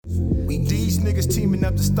niggas teaming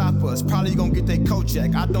up to stop us. Probably gonna get they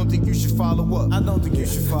Kojak. I don't think you should follow up.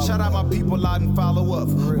 Shout out my people out and follow up.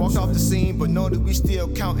 Walk off the scene, but know that we still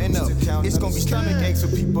counting up. It's gonna be stomach aches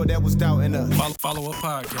for people that was doubting us. Follow up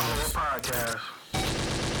podcast.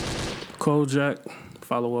 Kojak,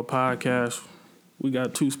 follow up podcast. We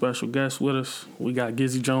got 2 special guests with us. We got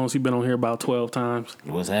Gizzy Jones. He been on here about 12 times.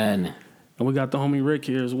 What's happening? And we got the homie Rick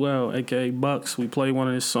here as well, a.k.a. Bucks. We played one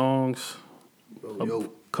of his songs a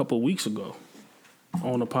couple weeks ago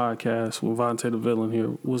on the podcast when Vontae the Villain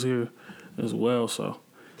here was here as well. So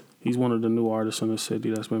he's one of the new artists in the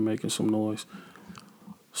city that's been making some noise.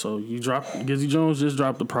 So Gizzy Jones just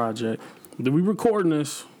dropped the project. Did we recording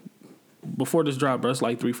this before this drop, bro? It's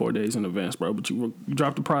like 3-4 days in advance, bro. But you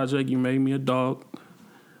dropped the project. You made me a dog.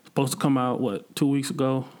 Supposed to come out 2 weeks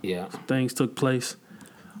ago. Yeah. Things took place,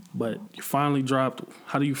 but you finally dropped.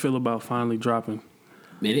 How do you feel about finally dropping?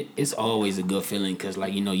 Man, it's always a good feeling because,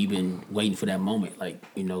 like, you know, you've been waiting for that moment. Like,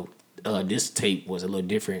 you know, this tape was a little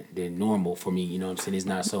different than normal for me. You know what I'm saying? It's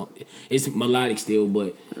not so. It's melodic still,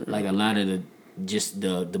 but like a lot of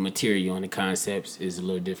the material and the concepts is a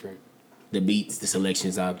little different. The beats, the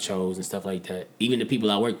selections I've chose and stuff like that. Even the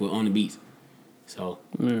people I work with on the beats. So,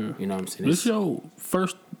 You know what I'm saying? This is your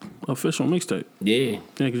first official mixtape. Yeah. Yeah,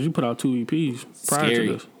 because you put out 2 EPs prior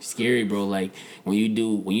to this. Scary, bro. Like, when you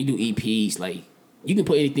do EPs, like, you can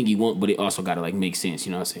put anything you want, but it also got to, like, make sense,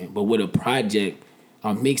 you know what I'm saying? But with a project,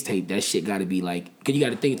 a mixtape, that shit got to be, like, because you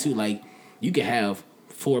got to think, too, like, you can have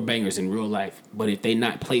 4 bangers in real life, but if they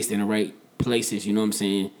not placed in the right places, you know what I'm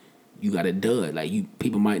saying, you got a dud. Like,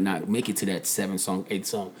 people might not make it to that 7-song,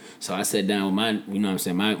 8-song. So I sat down with my, you know what I'm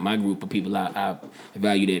saying, my group of people. I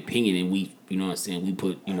value their opinion, and we, you know what I'm saying, we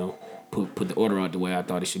put the order out the way I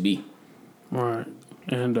thought it should be. Right.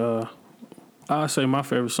 And I say my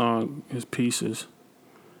favorite song is Pieces.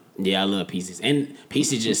 Yeah, I love Pieces. And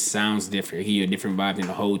Pieces just sounds different. You hear a different vibe than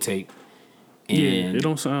the whole tape. And yeah, it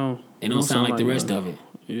don't sound like the rest of it.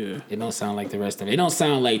 Yeah. It don't sound like the rest of it. It don't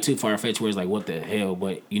sound like too far-fetched where it's like, what the hell?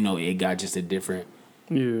 But, you know, it got just a different,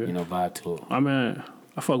 vibe to it. I mean,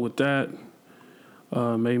 I fuck with that.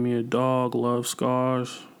 Made Me a Dog, Love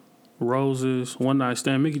Scars, Roses, One Night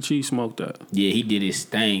Stand. Mickey Cheese smoked that. Yeah, he did his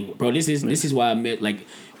thing. Bro, this is why I met, like,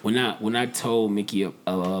 when I told Mickey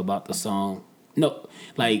about the song, no,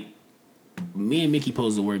 like, me and Mickey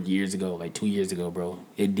posed to work years ago, like 2 years ago, bro.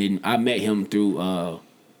 It didn't. I met him through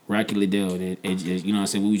Rocky Liddell, and it just, you know what I'm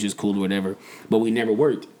saying, we was just cool or whatever, but we never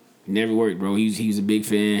worked. Bro. He was a big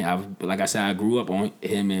fan. Like I said, I grew up on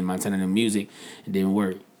him and Montana and music. It didn't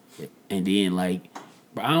work. And then, like,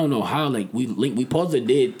 bro, I don't know how, like, we supposed to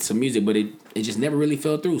did some music, but it just never really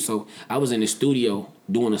fell through. So I was in the studio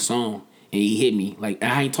doing a song, and he hit me. Like,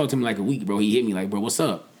 I ain't talked to him like a week, bro. He hit me like, bro, what's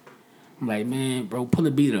up? I'm like, man, bro, pull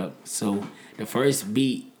the beat up. So the first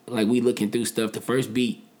beat, like, we looking through stuff, the first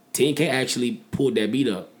beat, 10K actually pulled that beat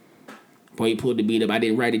up. Boy, he pulled the beat up. I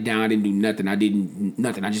didn't write it down. I didn't do nothing.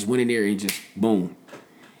 I just went in there and just boom.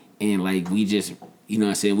 And, like, we just, you know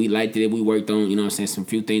what I'm saying, we liked it. We worked on, you know what I'm saying, some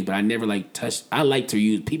few things, but I never, like, touched. I like to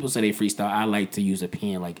use, people say they freestyle. I like to use a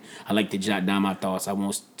pen. Like, I like to jot down my thoughts. I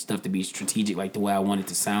want stuff to be strategic, like the way I want it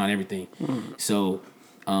to sound and everything. So,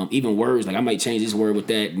 even words, like, I might change this word with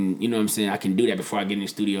that, and, you know what I'm saying, I can do that before I get in the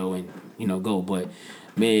studio and, you know, go. But,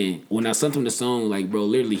 man, when I sent him the song, like, bro,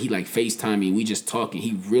 literally, he, like, FaceTime me. We just talking.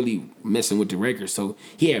 He really messing with the record. So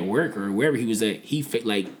he at work or wherever he was at, he,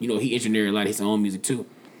 like, you know, he engineered a lot of his own music, too.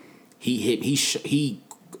 He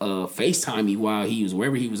FaceTime me while he was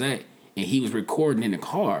wherever he was at, and he was recording in the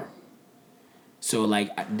car. So, like,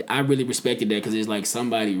 I really respected that because it's, like,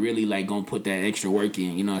 somebody really, like, gonna put that extra work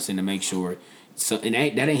in, you know what I'm saying, to make sure. So, and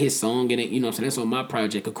that ain't his song, and it, you know what I'm saying, that's on my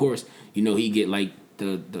project. Of course, you know, he get, like,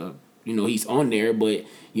 the you know, he's on there, but,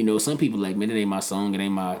 you know, some people like, man, it ain't my song, it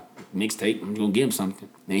ain't my mixtape, I'm gonna give him something.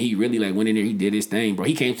 And he really, like, went in there, he did his thing, bro.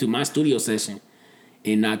 He came to my studio session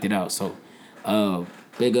and knocked it out. So,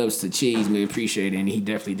 big ups to Cheese, man, appreciate it, and he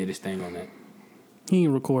definitely did his thing on that. He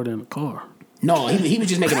ain't recording in the car. No, he was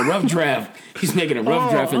just making a rough draft. He's making a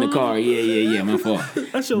rough draft in the car. Yeah, my fault.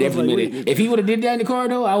 Definitely like, it. If he would have did that in the car,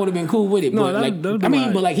 though, I would have been cool with it. No,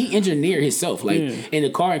 but like he engineered himself. Like, in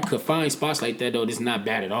the car, could find spots like that, though. It's not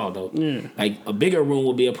bad at all, though. Yeah. Like, a bigger room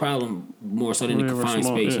would be a problem more so than the confined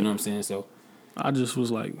space. You know what I'm saying? So I just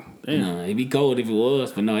was like, damn. Nah, it'd be cold if it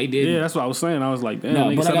was, but no, he didn't. Yeah, that's what I was saying. I was like, damn.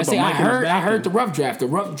 No, but like I said, I heard the rough draft. The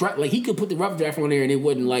rough draft, like, he could put the rough draft on there and it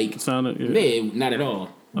wouldn't, like, sounded, not at all.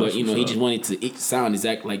 But, you know, he just wanted to sound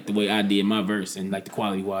exactly like the way I did my verse and, like, the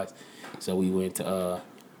quality-wise. So we went to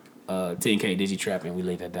 10K Digitrap and we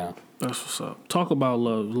laid that down. That's what's up. Talk about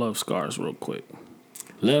Love Scars real quick.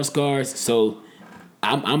 Love Scars. So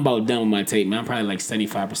I'm about done with my tape, man. I'm probably like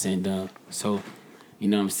 75% done. So, you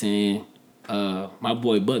know what I'm saying? My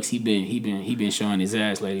boy Bucks, he been showing his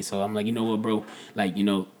ass lately. So I'm like, you know what, bro? Like, you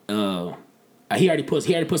know, he already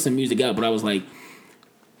put some music out, but I was like,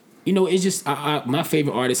 you know, it's just my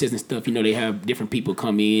favorite artists and stuff. You know, they have different people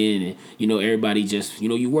come in, and you know, everybody just, you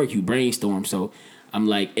know, you brainstorm. So I'm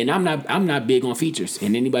like, and I'm not big on features,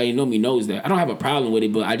 and anybody who know me knows that. I don't have a problem with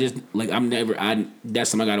it, but I just like that's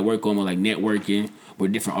something I got to work on with like networking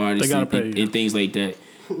with different artists and things like that.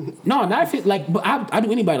 No, not if it like, but I do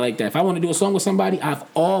anybody like that. If I want to do a song with somebody, I've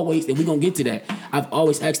always, and we're gonna get to that, I've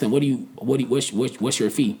always asked them, what's your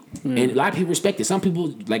fee? And a lot of people respect it. Some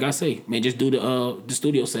people, like I say, man, just do the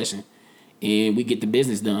studio session, and we get the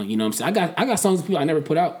business done. You know what I'm saying? I got songs of people I never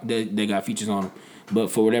put out that got features on them, but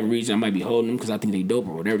for whatever reason, I might be holding them because I think they dope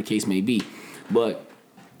or whatever the case may be. But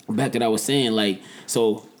back to what I was saying, like,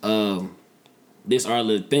 so this our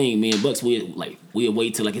little thing, me and Bucks, we'd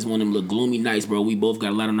wait till like it's one of them little gloomy nights, bro. We both got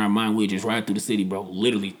a lot on our mind. We'd just ride through the city, bro.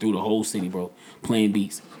 Literally through the whole city, bro. Playing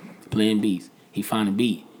beats. He find a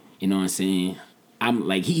beat. You know what I'm saying? I'm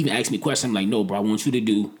like, he even asked me questions. I'm like, no, bro, I want you to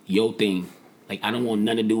do your thing. Like, I don't want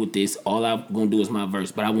nothing to do with this. All I'm gonna do is my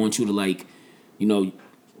verse. But I want you to, like, you know,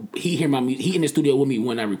 he hear my music. He in the studio with me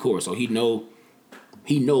when I record, so he know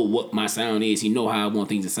what my sound is. He know how I want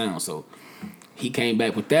things to sound. So he came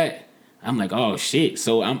back with that. I'm like, oh shit.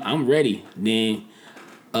 So I'm ready. Then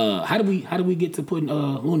how do we get to putting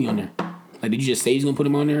Looney on there? Like, did you just say you're gonna put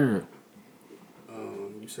him on there? Or?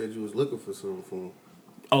 You said you was looking for something for him.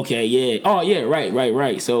 Okay, yeah. Oh yeah,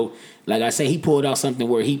 right. So like I said, he pulled out something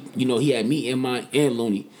where he had me and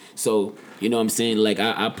Looney. So, you know what I'm saying? Like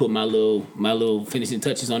I put my little finishing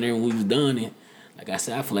touches on there when we was done, and like I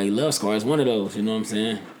said, I feel like Love Scar is one of those, you know what I'm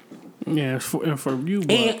saying? Yeah, and for you,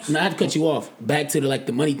 and not to cut you off, back to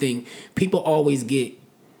the money thing. People always get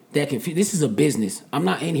that confused. This is a business. I'm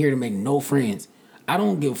not in here to make no friends. I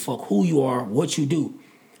don't give a fuck who you are, what you do.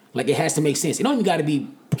 Like, it has to make sense. It don't even got to be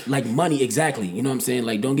like money exactly. You know what I'm saying?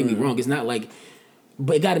 Like, don't get me wrong. It's not like,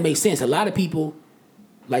 but it got to make sense. A lot of people,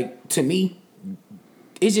 like, to me,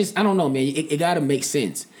 it's just, I don't know, man. It got to make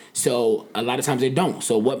sense. So a lot of times they don't.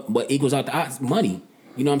 So what equals out the odds? Money.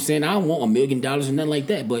 You know what I'm saying? I don't want $1 million or nothing like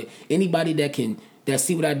that. But anybody that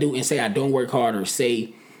see what I do and say I don't work hard, or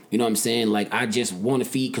say, you know what I'm saying, like I just want to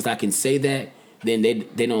feed because I can say that, then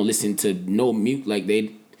they don't listen to no mute. Like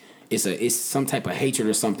it's some type of hatred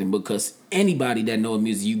or something, because anybody that knows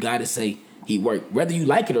music, you gotta say he worked. Whether you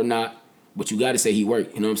like it or not, but you gotta say he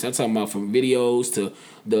worked. You know what I'm saying? I'm talking about from videos to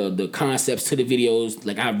the concepts to the videos.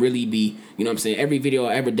 Like, I really be, you know what I'm saying? Every video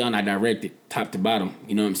I ever done, I directed top to bottom.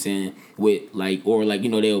 You know what I'm saying? With like, or like, you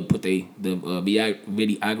know, they'll put the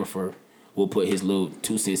videographer will put his little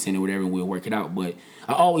 2 cents in or whatever, and we'll work it out. But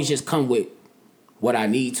I always just come with what I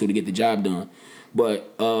need to get the job done.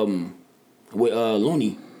 But with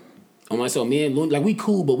Looney, on myself, me and Looney, like, we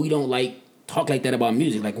cool, but we don't like talk like that about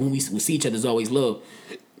music. Like, when we see each other, it's always love.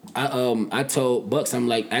 I told Bucks, I'm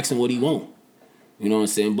like, ask him what he want. You know what I'm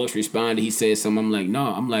saying? Bucks responded, he said something. I'm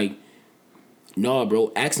like, no,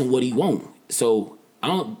 bro, ask him what he want. So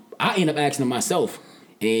I end up asking him myself,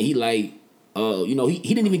 and he like, you know, he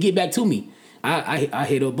didn't even get back to me. I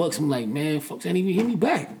hit up Bucks. I'm like, man, folks ain't even hit me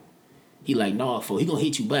back. He like, no, folks, he gonna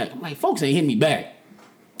hit you back. I'm like, folks ain't hit me back.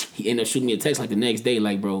 He ended up shooting me a text like the next day,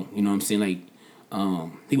 like, bro, you know what I'm saying? Like,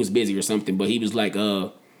 he was busy or something, but he was like,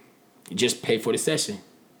 just pay for the session.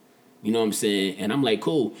 You know what I'm saying? And I'm like,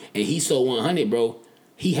 cool. And he sold 100, bro.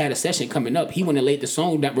 He had a session coming up. He went and laid the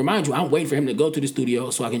song. That remind you, I'm waiting for him to go to the studio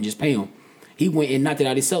so I can just pay him. He went and knocked it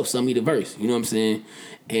out himself, sung me the verse. You know what I'm saying?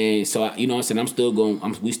 And so, you know what I'm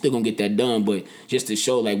saying? We still gonna get that done. But just to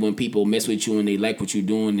show, like, when people mess with you and they like what you're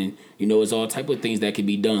doing, and, you know, it's all type of things that can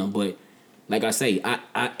be done. But like I say,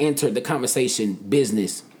 I entered the conversation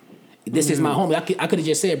business. This is my homie. I could have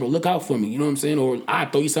just said, bro, look out for me. You know what I'm saying? Or I'll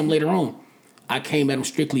throw you something later on. I came at him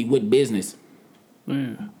strictly with business.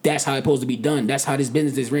 That's how it's supposed to be done. That's how this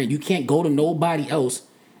business is ran. You can't go to nobody else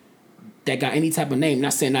that got any type of name.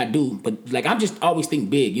 Not saying I do, but like, I'm just always think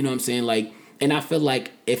big. You know what I'm saying? Like, and I feel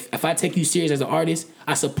like if I take you serious as an artist,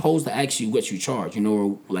 I supposed to ask you what you charge. You know,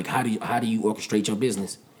 or like, how do you orchestrate your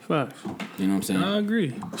business? Facts. You know what I'm saying? I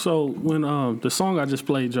agree. So when the song I just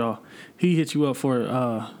played, y'all, he hit you up for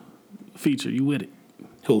a feature. You with it?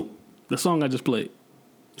 Who? The song I just played.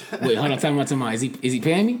 Wait, hold on. Tell me. Is he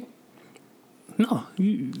paying me? No.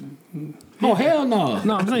 Oh, hell no.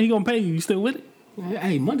 No, I'm saying he gonna pay you. You still with it?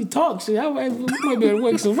 Hey, money talks. We might be able to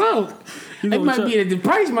work some out. It might be the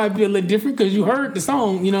price might be a little different because you heard the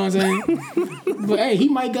song. You know what I'm saying? But hey, he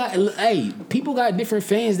might got. Hey, people got different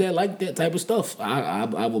fans that like that type of stuff. I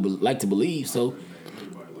would like to believe so.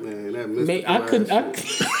 Man, that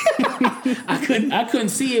I couldn't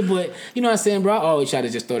see it, but you know what I'm saying, bro. I always try to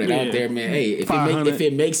just throw that out there, man. Hey, if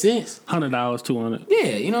it makes sense, $100, $200.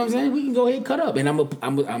 Yeah, you know what I'm saying. We can go ahead and cut up,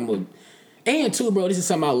 and and too, bro. This is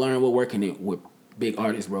something I learned with working with big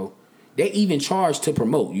artists, bro. They even charge to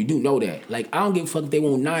promote. You do know that. Like I don't give a fuck if they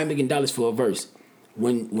want $9 million for a verse.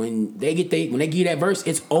 When they give you that verse,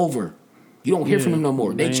 it's over. You don't hear from them no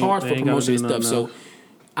more. They charge for promotion and stuff. So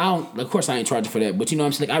of course I ain't charging for that. But you know what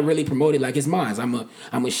I'm saying? Like, I really promote it like it's mine.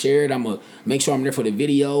 I'm a share it. I'm a make sure I'm there for the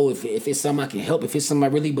video. If it's something I can help, if it's something I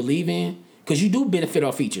really believe in. Because you do benefit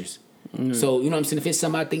off features. So, you know what I'm saying? If it's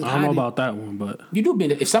something I think I don't know about that one, but you do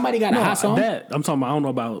benefit. If somebody got a hot song. I'm talking about, I don't know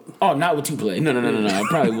about. Oh, not what you play. No. I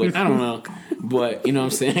probably would. I don't know. But, you know what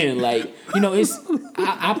I'm saying? Like, you know,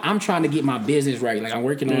 I'm trying to get my business right. Like, I'm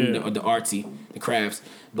working on the artsy, the crafts,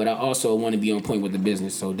 but I also want to be on point with the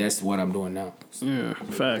business. So that's what I'm doing now. Yeah,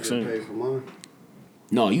 facts. Paid for mine?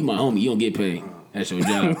 No, you my homie. You don't get paid. That's your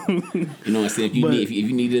job. You know what I'm saying? If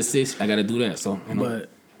you need to assist, I got to do that. So, you know. But,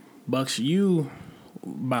 Bucks, you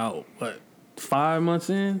about, 5 months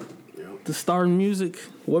in to starting music?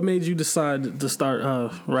 What made you decide to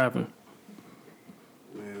start rapping?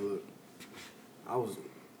 Man, look,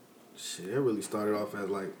 it really started off as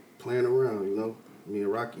like playing around, you know. Me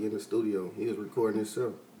and Rocky in the studio, he was recording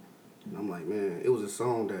himself, and I'm like, man, it was a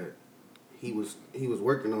song that he was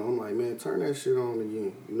working on. I'm like, man, turn that shit on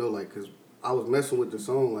again, you know, like, cause I was messing with the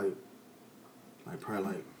song like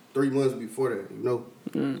probably like 3 months before that, you know.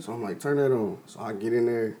 So I'm like, turn that on. So I get in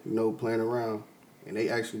there, you know, playing around, and they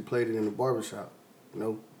actually played it in the barbershop, you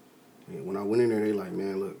know. And when I went in there, they like,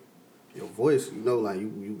 man, look, your voice, you know, like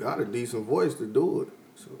you got a decent voice to do it.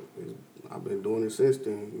 So I've been doing it since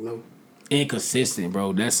then, you know. Inconsistent,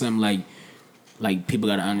 bro. That's something like people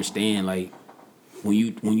gotta understand. Like when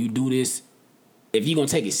you do this, if you're gonna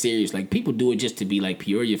take it serious, like people do it just to be like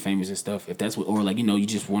Peoria famous and stuff. If that's what, or like, you know, you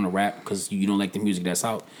just want to rap because you don't like the music that's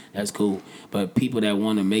out, that's cool. But people that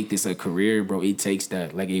want to make this a career, bro, it takes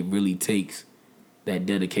that. Like it really takes that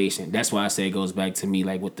dedication. That's why I say it goes back to me,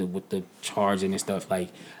 like with the charging and stuff.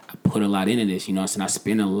 Like I put a lot into this, you know what I'm saying? I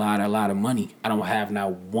spend a lot of money. I don't have now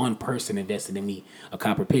one person invested in me a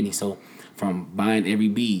copper penny. So from buying every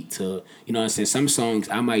beat to, you know what I'm saying, some songs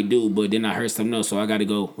I might do, but then I heard something else. So I got to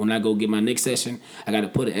go, when I go get my next session, I got to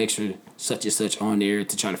put an extra such and such on there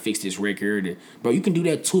to try to fix this record. And, bro, you can do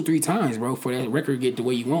that 2-3 times, bro, for that record to get the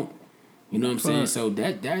way you want. You know what I'm saying? So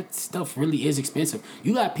that stuff really is expensive.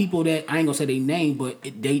 You got people that, I ain't going to say their name, but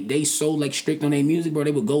they so like strict on their music, bro,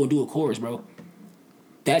 they would go and do a chorus, bro.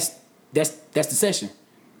 That's the session.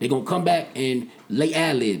 They going to come back and lay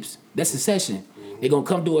ad-libs. That's the session. They gonna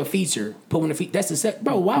come do a feature, put on a feature. That's the set,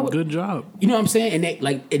 bro. Why would? Good job. You know what I'm saying? And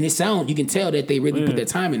they and it sound, you can tell that they really put their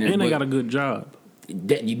time in there. And they got a good job.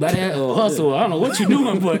 That you better have a hustle. I don't know what you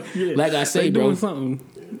doing, but like I say, bro, doing something.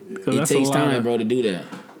 It takes time, bro, to do that.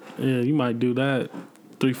 Yeah, you might do that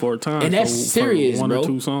 3-4 times. And that's serious, one bro. Or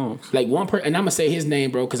 2 songs. Like one person, and I'm gonna say his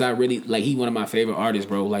name, bro, because I really like he one of my favorite artists,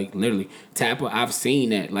 bro. Like literally, Tapper. I've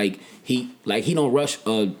seen that. Like he don't rush.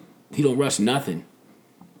 He don't rush nothing.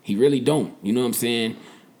 He really don't. You know what I'm saying?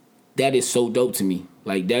 That is so dope to me.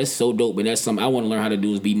 Like, that's so dope, but that's something I want to learn how to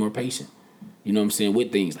do is be more patient. You know what I'm saying?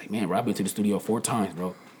 With things. Like, man, bro, I've been to the studio 4 times,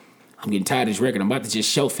 bro. I'm getting tired of this record. I'm about to just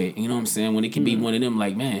shelf it. You know what I'm saying? When it can be one of them,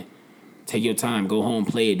 like, man, take your time, go home,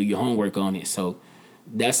 play it, do your homework on it. So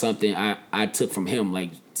that's something I took from him, like,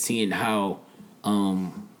 seeing how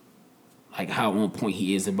on point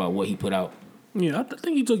he is about what he put out. Yeah, I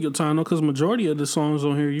think you took your time, though, because majority of the songs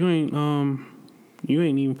on here, you ain't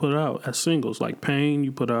even put out as singles. Like Pain,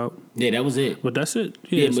 you put out. Yeah, that was it. But that's it.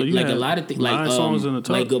 Yeah, so like a lot of things. Like songs in the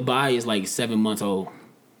top. Like Goodbye is like 7 months old.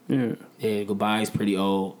 Yeah. Yeah, Goodbye is pretty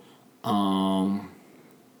old. Them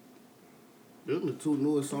the 2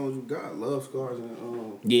 newest songs you got, Love Scars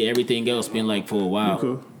and yeah, everything else been like for a while.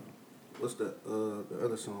 Okay. What's the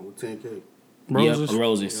other song with 10K? Roses. Yep,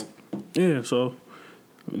 Roses. Yeah, so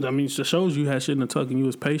I mean, it shows you had shit in the tuck and you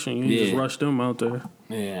was patient. You didn't just rush them out there.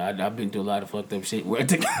 Yeah, I've been through a lot of fucked up shit where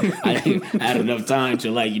I had enough time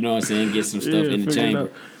to, like, you know what I'm saying, get some stuff in the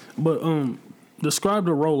chamber. But describe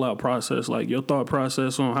the rollout process, like your thought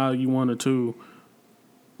process on how you wanted to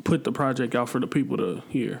put the project out for the people to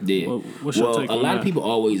hear. Yeah. What's your take on a lot that? of people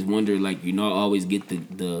always wonder, like, you know, I always get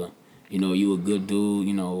the you know, you a good dude,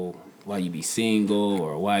 you know, why you be single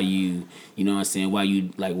or why you know what I'm saying,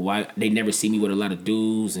 why they never see me with a lot of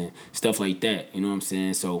dudes and stuff like that, you know what I'm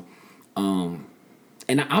saying? So, and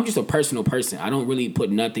I'm just a personal person. I don't really put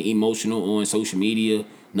nothing emotional on social media,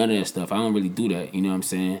 none of that stuff. I don't really do that, you know what I'm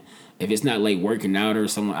saying? If it's not like working out or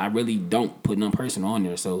something, I really don't put nothing personal on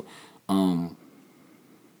there. So, I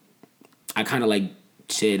kind of like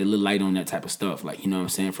shed a little light on that type of stuff. Like, you know what I'm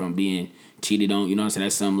saying? From being cheated on, you know what I'm saying?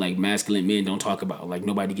 That's something like masculine men don't talk about. Like,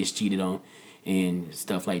 nobody gets cheated on and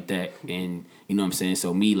stuff like that. And, you know what I'm saying?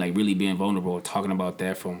 So me, like, really being vulnerable, talking about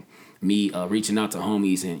that from me reaching out to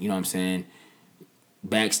homies and, you know what I'm saying,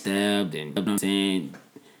 backstabbed and, you know what I'm saying,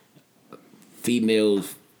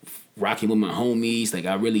 females rocking with my homies. Like,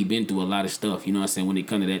 I really been through a lot of stuff, you know what I'm saying, when it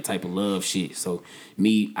comes to that type of love shit. So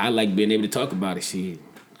me, I like being able to talk about it, shit.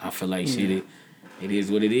 I feel like shit, it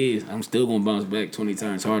is what it is. I'm still gonna bounce back 20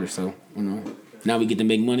 times harder. So, you know, now we get to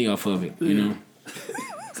make money off of it, you know.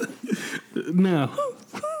 Now,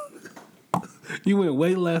 you went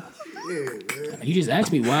way left. Yeah, man. You just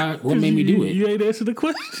asked me why. What made me do it? You ain't answered the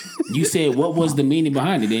question. You said what was the meaning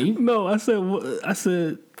behind it, didn't you? No, I said what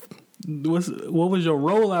was your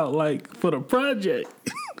rollout like for the project?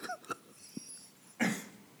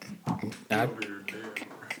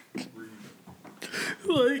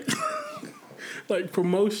 like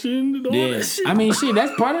promotion and all that shit. I mean, shit,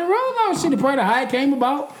 that's part of the rollout. Shit, the part of how it came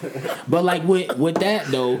about. But like with that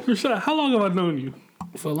though, Rashad, how long have I known you?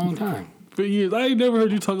 for a long time. For years. I ain't never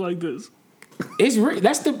heard you talk like this. It's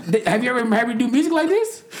that's have you ever had me do music like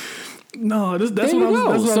this? No, that's There what you I'm.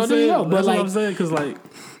 go. That's what So I'm there you saying. go. But That's like- what I'm saying because like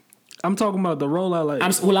I'm talking about the rollout. Like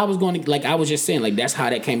I was going to like I was just saying like that's how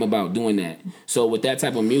that came about doing that. So with that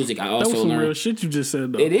type of music, I that was also some real learned. shit you just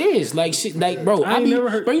said though. It is like shit, like bro. I ain't never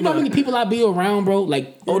heard- bro. You know how yeah. many people I be around, bro?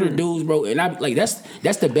 Like older dudes, bro. And I like that's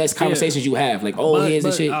the best conversations you have. Like old heads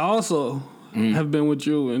and But shit. I also have been with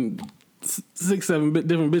you and 6-7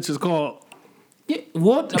 different bitches called. Yeah,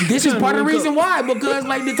 what? This is part of the reason why. Because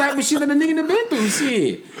like the type of shit that the nigga done been through,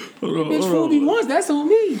 shit. Bitch fooled me once, that's on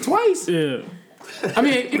me. Twice. Yeah, I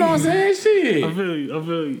mean, you know what I'm saying? Shit. I feel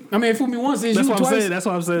you. I mean, fool me once, it's That's you what I'm twice. saying. That's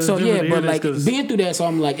what I'm saying. So It's yeah, different to but hear like this 'cause being through that, so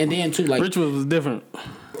I'm like, and then too, like, Richwood was different.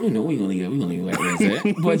 you know, we gonna leave it like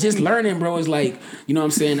that. But just learning, bro, is like, you know what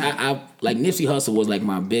I'm saying? I like Nipsey Hussle was like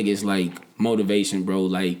my biggest like motivation, bro.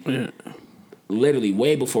 Like literally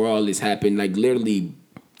way before all this happened, like literally,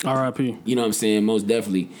 R.I.P. you know what I'm saying? Most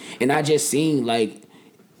definitely. And I just seen like,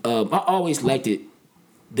 I always liked it,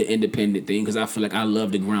 the independent thing, because I feel like I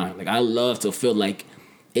love the grind. Like I love to feel like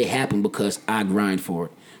it happened because I grind for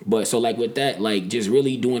it. But so like with that, like just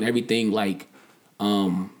really doing everything like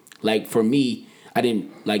for me, I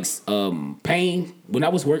didn't like Pain. When I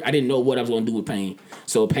was working, I didn't know what I was gonna do with Pain.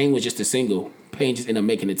 So Pain was just a single. Pain just ended up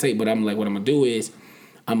making the tape. But I'm like, what I'm gonna do is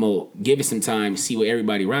I'm gonna give it some time, see what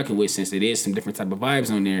everybody rocking with, since it is some different type of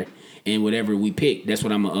vibes on there, and whatever we pick, that's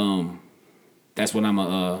what I'm that's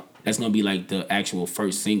gonna be like the actual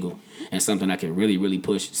first single and something I can really, really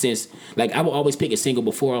push. Since like I will always pick a single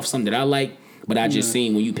before off something that I like, but I just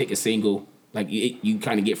seen when you pick a single, like you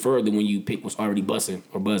kind of get further when you pick what's already busting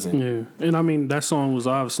or buzzing. Yeah, and I mean that song was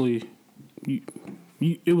obviously,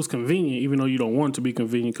 it was convenient, even though you don't want it to be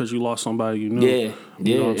convenient because you lost somebody you knew. Yeah,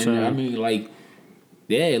 You know what I'm and saying? I mean like,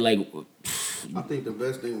 yeah, like I think the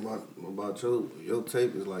best thing about your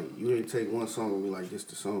tape is like you didn't take one song and be like, this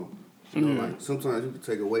the song. You know, like sometimes you can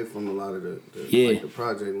take away from a lot of the like the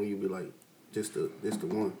project when you be like, this the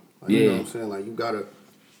one. Like, you know what I'm saying? Like you gotta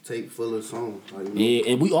tape full of songs. Like, you know?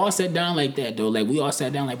 Yeah, and we all sat down like that though. Like we all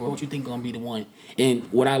sat down like, bro, what you think gonna be the one? And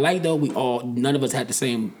what I like though, none of us had the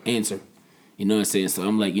same answer. You know what I'm saying? So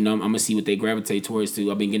I'm like, you know, I'm gonna see what they gravitate towards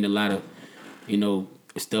too. I've been getting a lot of, you know,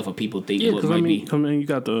 stuff of people think what might be. I mean, you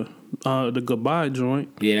got the Goodbye joint.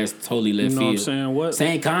 Yeah, that's totally left You know field. what I'm saying?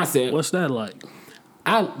 Same concept. What's that like?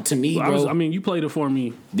 To me, bro. I mean, you played it for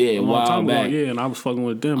me. Yeah, a while time back. ago. Yeah, and I was fucking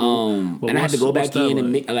with them. And I had to go back in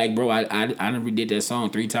and like? like, bro, I done redid that song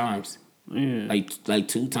 3 times. Yeah. Like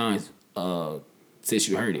 2 times since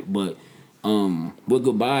you heard it. But with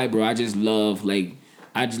Goodbye, bro, I just love like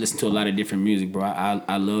I just listen to a lot of different music, bro.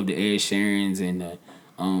 I love the Ed Sheerans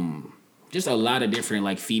and just a lot of different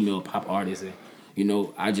like female pop artists, and you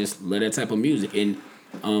know I just love that type of music. And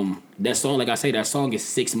that song, like I say, that song is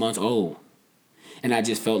 6 months old. And I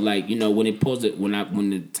just felt like, you know, when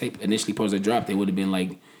the tape initially supposed to drop, it would have been like,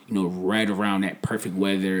 you know, right around that perfect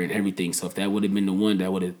weather and everything. So if that would have been the one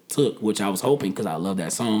that would have took, which I was hoping because I love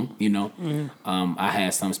that song, you know, I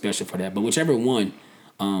had something special for that. But whichever one,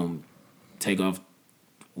 take off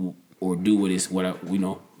or do we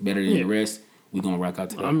know better than the rest, we gonna rock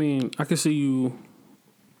out to that. I mean, I can see you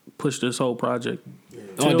push this whole project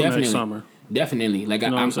Oh, definitely, next summer. Definitely. Like You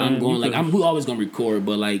know what I'm I'm saying? going like we always gonna record,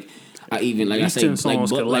 but like. I even like These I say 10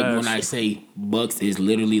 songs could like last. when I say Bucks is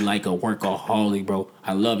literally like a workaholic, bro.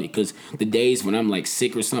 I love it because the days when I'm like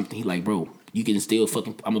sick or something, he like, bro, you can still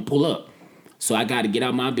I'm gonna pull up. So I got to get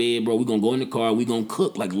out my bed, bro. We gonna go in the car. We gonna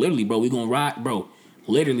cook, like literally, bro. We gonna ride, bro.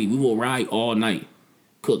 Literally, we will ride all night.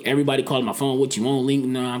 Cook. Everybody calling my phone. What you want, Link?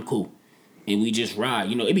 No, I'm cool. and we just ride.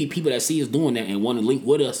 You know, it be people that see us doing that and want to link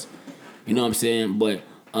with us. You know what I'm saying? But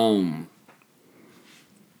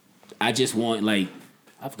I just want like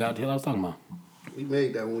I forgot what the hell I was talking about. We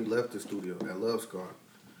made that when we left the studio. That Love Scar.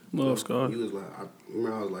 Love Scar. You was like, I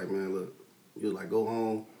was like, man, look. You was like, go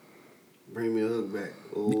home. Bring me a hook back.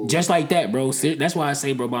 Ooh. Just like that, bro. That's why I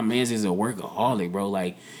say, bro, my man's is a workaholic, bro.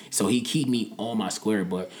 Like, so he keep me on my square.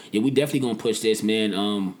 But yeah, we definitely gonna push this, man.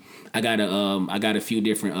 I got a few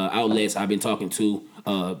different outlets I've been talking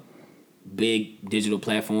to, big digital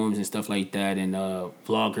platforms and stuff like that, and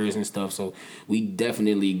vloggers and stuff. So we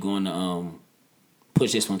definitely gonna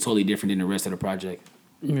push this one totally different than the rest of the project.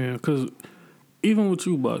 Yeah, because even with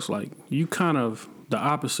you, Bucks, like you kind of the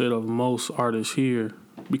opposite of most artists here.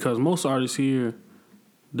 Because most artists here,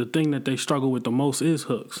 the thing that they struggle with the most is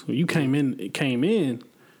hooks. You came in, you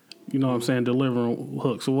know what I'm saying, delivering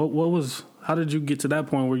hooks. So what was, how did you get to that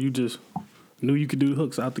point where you just knew you could do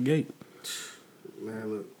hooks out the gate? Man,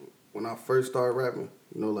 look, when I first started rapping,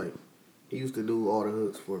 you know, like, he used to do all the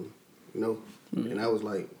hooks for me, you know? Mm-hmm. And I was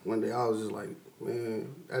like, one day I was just like,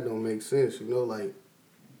 man, that don't make sense, you know? Like,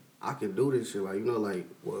 I can do this shit. Like, you know, like,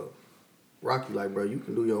 well, Rocky, like, bro, you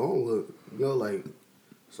can do your own hook, you know, like.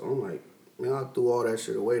 So I'm like, man, I threw all that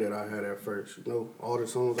shit away that I had at first, you know? All the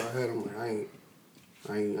songs I had, I'm like,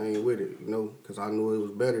 I ain't with it, you know? Because I knew it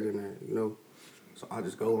was better than that, you know? So I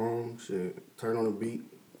just go home, shit, turn on the beat,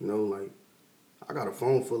 you know, like, I got a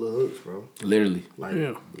phone full of hooks, bro. Literally. Like,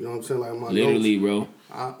 yeah. You know what I'm saying? Like, my literally, notes,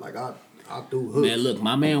 bro. I do hooks. Man, look,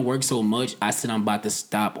 my man works so much, I said I'm about to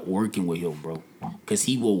stop working with him, bro. Because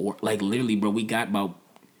he will work, like, literally, bro, we got 2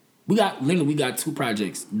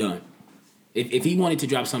 projects done. If he wanted to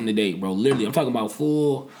drop something today, bro, literally, I'm talking about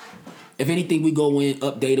full. If anything, we go in,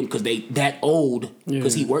 update them because they that old,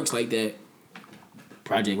 because he works like that.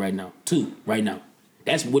 Project right now, 2 right now.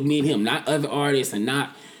 That's with me and him, not other artists and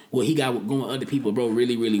not what he got going with other people, bro.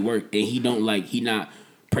 Really, really work, and he not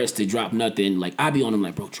pressed to drop nothing. Like I be on him,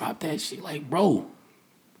 like, bro, drop that shit, like, bro.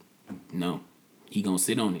 No, he gonna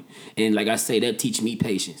sit on it, and like I say, that teach me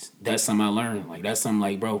patience. That's something I learned. Like that's something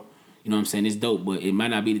like, bro. You know what I'm saying? It's dope, but it might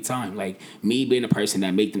not be the time. Like, me being a person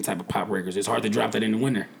that make them type of pop records, it's hard to drop that in the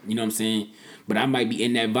winter. You know what I'm saying? But I might be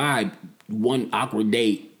in that vibe one awkward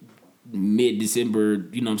day, mid-December,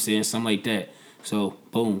 you know what I'm saying? Something like that. So,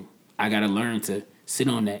 boom. I got to learn to sit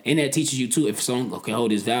on that. And that teaches you, too, if a song can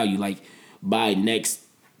hold its value. Like, by next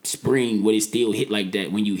spring, would it still hit like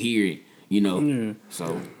that when you hear it? You know? Yeah.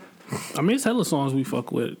 So. I mean, it's hella songs we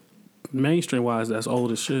fuck with. Mainstream-wise, that's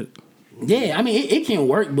old as shit. Yeah, I mean it can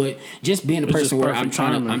work, but just being a person where I'm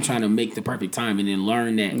trying to make the perfect time and then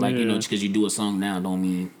learn that, like you know, just because you do a song now don't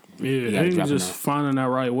mean you just finding that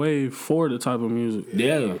right wave for the type of music.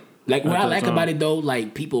 Yeah, like what I like about it though,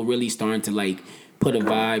 like people really starting to like put a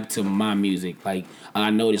vibe to my music. Like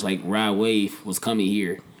I noticed like Ride Wave was coming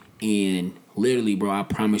here, and literally, bro, I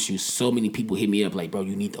promise you, so many people hit me up like, bro,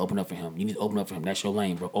 you need to open up for him. You need to open up for him. That's your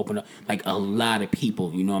lane, bro. Open up, like a lot of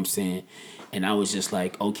people. You know what I'm saying? And I was just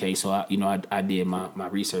like, okay, so I did my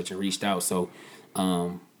research and reached out. So,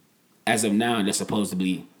 as of now, that's supposed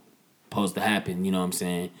to happen. You know what I'm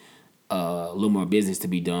saying? A little more business to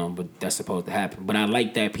be done, but that's supposed to happen. But I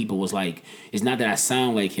like that people was like, it's not that I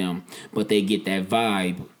sound like him, but they get that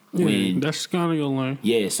vibe. When that's kind of your lane.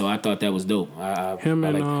 Yeah, so I thought that was dope. Him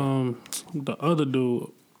and the other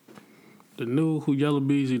dude, the new who Yellow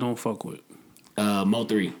Beezy don't fuck with. Mo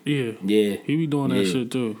 3. Yeah. He be doing that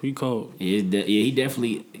shit too. He cold. Yeah, he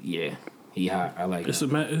definitely. Yeah, he hot. I like it.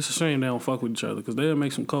 It's a shame they don't fuck with each other because they'll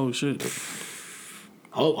make some cold shit.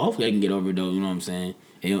 Hopefully they can get over it though. You know what I'm saying?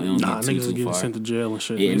 It don't niggas get are getting sent to jail and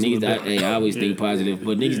shit. Yeah, niggas. I always think positive,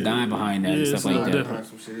 but niggas dying behind that and stuff like that.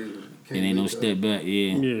 It ain't no step back.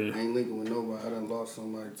 Yeah. I ain't linking with nobody. I done lost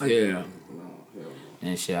somebody. Yeah.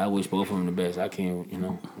 And shit, I wish both of them the best. I can't, you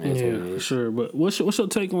know. Yeah, sure. But what's your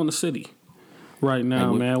take on the city right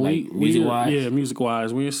now, man? Music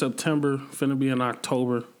wise. We in September, finna be in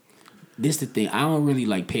October. This the thing. I don't really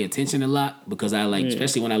like pay attention a lot because I like,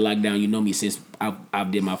 especially when I lock down. You know me since I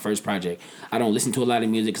did my first project. I don't listen to a lot of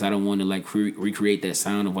music because I don't want to like recreate that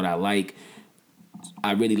sound of what I like.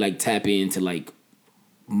 I really like tap into like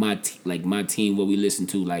my team, what we listen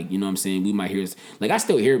to. Like, you know what I'm saying? We might hear like I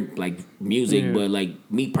still hear like music, but like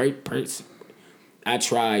me I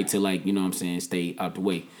try to like, you know what I'm saying, stay out the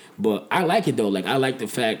way. But I like it though. Like I like the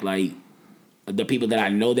fact like the people that I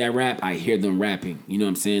know that rap, I hear them rapping. You know what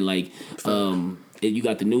I'm saying? Like, you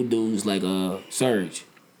got the new dudes like Surge.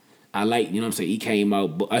 I like, you know what I'm saying, he came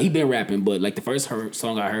out, but he been rapping, but like the first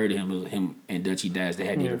song I heard of him was him and Dutchy Dash. They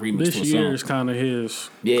had did a remix this to a song. year is kind of his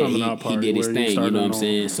Yeah, out party. he did his thing, you know what I'm on.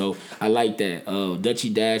 saying? So I like that. Dutchy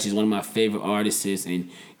Dash is one of my favorite artists, and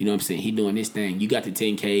you know what I'm saying, he doing this thing. You got the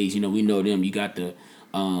 10Ks, you know, we know them. You got the,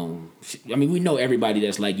 I mean, we know everybody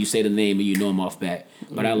that's like, you say the name and you know them off bat.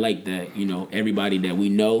 But I like that, you know, everybody that we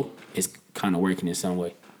know is kind of working in some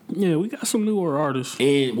way. Yeah, we got some newer artists.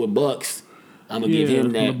 And with Bucks, I'm gonna give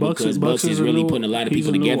him that because Bucks is really putting a lot of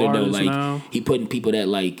people together though. Like now. he putting people that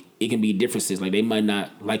like it can be differences. Like they might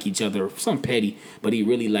not like each other, some petty, but he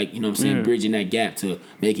really like, you know what I'm saying, bridging that gap to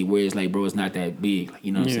make it where it's like, bro, it's not that big. Like,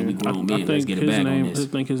 you know what I'm saying? We grown men, let's get it back on this. I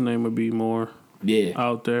think his name would be more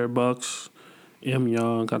out there. Bucks, M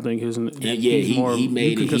Young. I think his he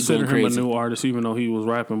made you can it. consider He him a new artist, even though he was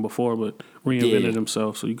rapping before, but reinvented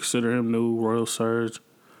himself. So you consider him new. Royal Surge,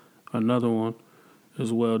 another one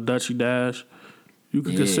as well. Dutchy Dash. You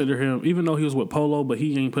could consider him, even though he was with Polo, but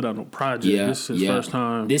he ain't put out no project. This is his first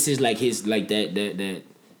time. This is like his like that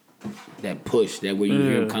push that where you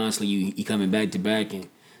hear him constantly. He coming back to back, and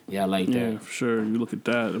I like that. Yeah, for sure. You look at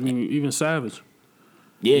that. I mean, even Savage.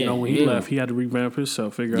 Yeah, you know, when he left, he had to revamp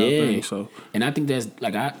himself, figure out things. So, and I think that's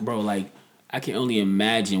like I can only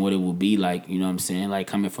imagine what it would be like. You know what I'm saying? Like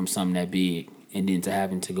coming from something that big, and then to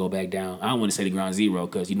having to go back down. I don't want to say the ground zero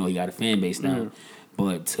because you know he got a fan base now,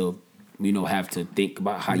 but to have to think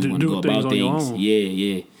about how you want to go about things.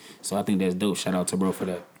 Yeah. So I think that's dope. Shout out to bro for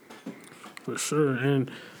that. For sure.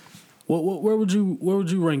 And where would you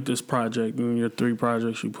rank this project in your 3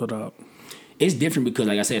 projects you put out? It's different because,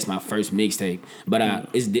 like I said, it's my first mixtape.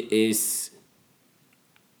 But this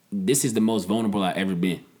is the most vulnerable I've ever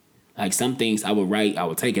been. Like some things I would write, I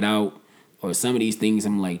would take it out. Or some of these things,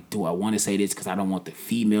 I'm like, do I want to say this because I don't want the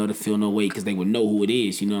female to feel no way because they would know who it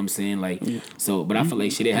is. You know what I'm saying? Like, so, but I feel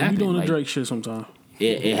like shit, it happened. You doing like, the Drake shit sometimes.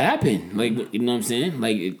 It happened. Like, you know what I'm saying?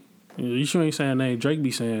 Like, you sure ain't saying name. Drake be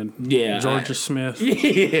saying Georgia Smith.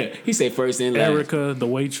 Yeah, he say first and last. Erica, the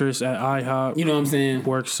waitress at IHOP. You know what I'm saying?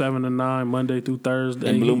 Works 7 to 9 Monday through Thursday.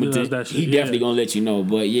 And Bloomington. He definitely gonna let you know.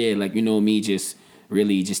 But yeah, like you know me, just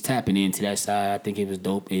really just tapping into that side. I think it was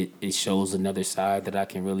dope. It shows another side that I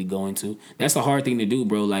can really go into. That's a hard thing to do,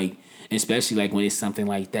 bro. Like especially like when it's something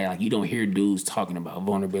like that. Like you don't hear dudes talking about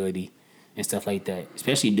vulnerability and stuff like that.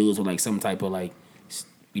 Especially dudes with like some type of like,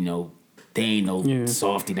 you know. They ain't no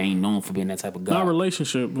softy. They ain't known for being that type of guy. Not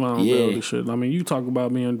relationship vulnerability shit. I mean, you talk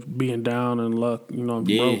about being down and luck, you know,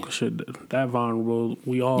 broke shit. That vulnerable,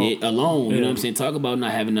 we all alone. You know what I'm saying? Talk about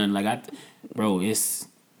not having nothing. Like it's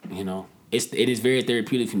you know, it is very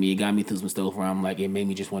therapeutic for me. It got me through some stuff where I'm like, it made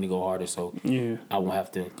me just want to go harder. So I won't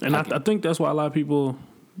have to. And I think that's why a lot of people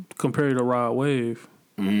compare you to Rod Wave,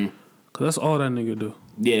 because that's all that nigga do.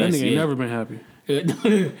 Yeah, that nigga ain't never been happy.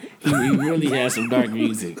 he really has some dark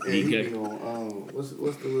music. Yeah, he be on, what's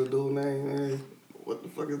the little dude name, man? What the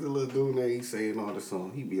fuck is the little dude name? He saying all the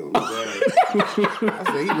song. He be on his ass. I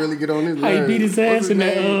said he really get on his nerves. How he beat his ass in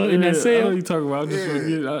that cell. I know you talking about.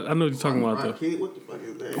 I know what you're talking about though. What the fuck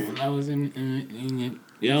is that? I was in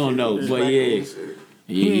I don't know, but yeah.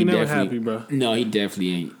 He ain't never happy, bro. No, he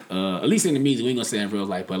definitely ain't. At least in the music, we ain't gonna say in real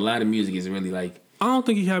life, but a lot of music is really like. I don't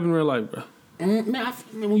think he happy in real life, bro. Man,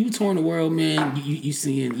 when you touring the world, man, you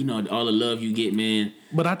seeing, you know, all the love you get, man.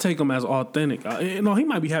 But I take him as authentic. No, he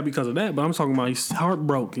might be happy because of that, but I'm talking about his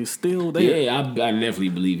heartbroken. He's still there. Yeah, I definitely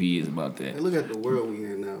believe he is about that. Hey, look at the world we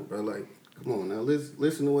in now, bro. Like, come on now,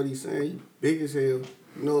 listen to what he's saying. He big as hell.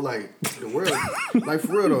 You know, like the world, like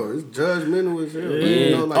for real though, it's judgmental as hell. Yeah.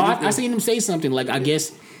 You know, like, I seen him say something like, I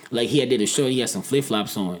guess. Like he did a show, he had some flip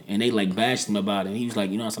flops on, and they like bashed him about it. And he was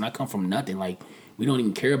like, you know what I'm saying? I come from nothing. Like we don't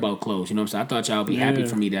even care about clothes. You know what I'm saying? I thought y'all be happy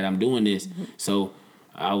for me that I'm doing this. So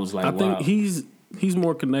I was like, wow. I think he's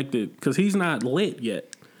more connected because he's not lit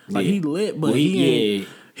yet. Like he lit, but he ain't.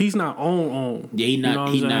 He's not on. Yeah, he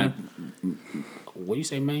not. You know not. What do you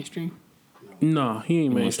say, mainstream? No, he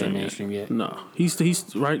ain't mainstream yet. No,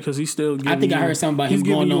 he's right because he's still. Giving I think I heard something about him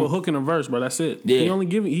going on. He's giving you a hook and a verse, but that's it. Yeah. He only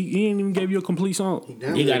he ain't even gave you a complete song.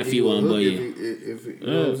 He got a few on, but yeah. You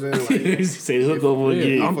know what I'm saying? Like, say the hook over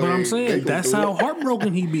again. But I'm saying that's how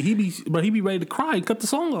heartbroken he be. He be ready to cry and cut the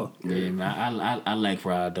song off. Yeah, man, I like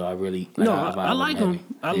Rod though. I really I like him.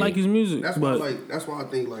 I like his music. That's why I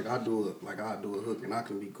think like I do a hook and I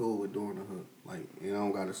can be cool with doing a hook. Like I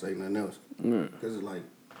don't gotta say nothing else because it's like.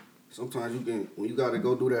 Sometimes when you gotta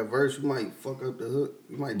go do that verse, you might fuck up the hook.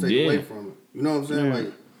 You might take away from it. You know what I'm saying? Yeah.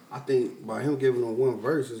 Like I think by him giving him one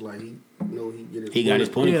verse, it's like he got his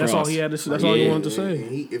point across. That's all he had. That's all he wanted to say.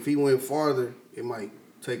 And if he went farther, it might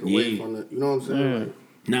take away from the. You know what I'm saying? Like,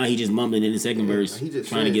 now he just mumbling in the second verse,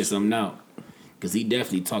 trying to get something out. Cause he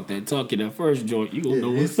definitely talked that talk in that first joint. You gonna know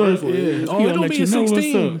what's first up. one, yeah. Oh, it'll be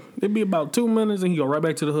 16. It'd be about 2 minutes, and he go right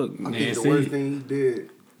back to the hook. I think the worst thing he did,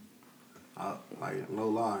 like no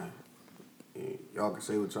lie, and y'all can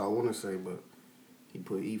say what y'all want to say, but he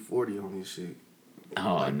put E40 on his shit.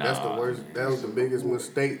 Oh like, no, that's the worst. That was the biggest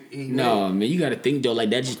mistake he made. No, man, you got to think though. Like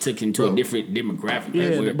that just took him to a different demographic.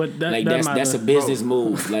 Yeah, like, where, but like that's a business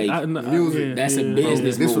move. Like music, that's a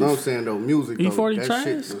business This move. what I'm saying though. Music, though, E40 that trash?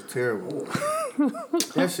 shit was terrible.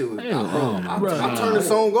 That shit was. I I turned the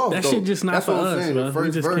song off. That though. shit just not That's for what I'm us, saying. bro. The first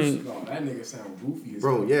We just verse, can't. No, that nigga sound goofy as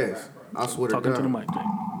bro. hell. Yes, I swear to Talking God. to the mic, Jake.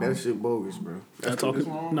 That shit bogus, bro. That's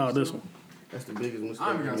talking. No, this one. That's the biggest mistake.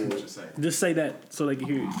 I ain't got he too made. much to say. Just say that so they can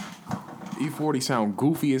hear you. E40 sound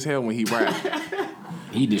goofy as hell when he rap.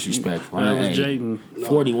 He disrespectful. That was Hey, Jaden.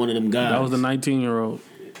 40, one of them guys. That was the 19-year-old.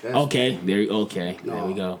 Okay, there we go.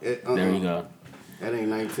 No, There we go. That ain't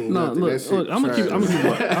 19. No, nothing. look, That shit look. I'm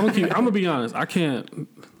trash. gonna be honest. I can't.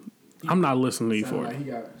 I'm not listening to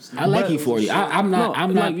E40. I like E40. I'm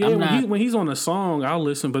not. When he's on a song, I'll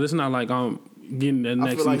listen, but it's not like I'm getting the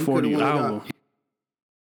next feel like he E40 could've went and album.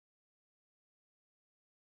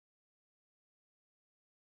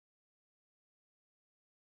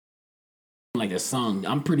 Like the song,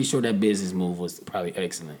 I'm pretty sure that business move was probably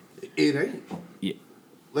excellent. It ain't. Yeah,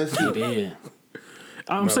 Let's see. yeah.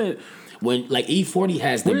 I'm saying When like E40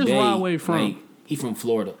 has the Where's Bay, Rod Wave from? Like, he from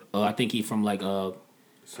Florida. I think he from like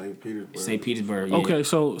St. Petersburg. St. Petersburg. Yeah. okay,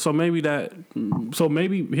 so maybe him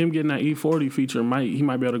getting that E40 feature he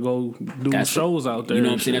might be able to go do shows out there. You know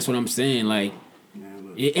what I'm saying? That's what I'm saying. Like,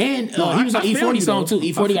 yeah, and he was on I feel E40 you, song though.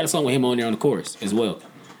 too. E40 got a song with him on there on the chorus as well.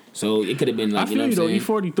 So it could have been like, I you know feel what you I'm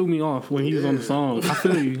though. saying? E40 threw me off when he was on the song. I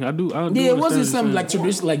feel you. I do. Yeah, it wasn't understand something like what you're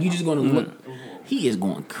traditional. Like you just gonna look. He is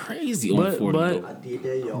going crazy on 40.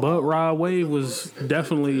 But Rod Wave was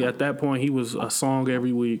definitely at that point. He was a song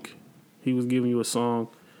every week. He was giving you a song,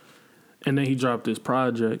 and then he dropped this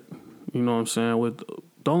project. You know what I'm saying? With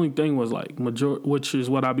the only thing was like which is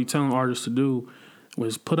what I be telling artists to do,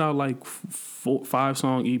 was put out like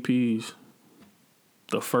 5-song EPs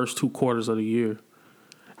the first 2 quarters of the year.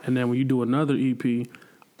 And then when you do another EP,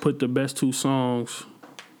 put the best 2 songs,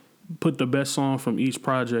 put the best song from each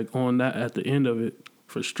project on that at the end of it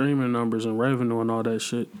for streaming numbers and revenue and all that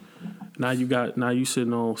shit. Now you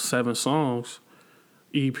sitting on 7 songs,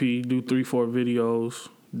 EP, do 3-4 videos.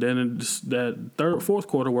 Then in that fourth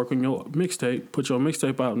quarter, work on your mixtape. Put your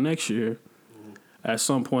mixtape out next year at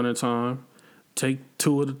some point in time. Take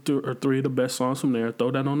 2 or 3 of the best songs from there, throw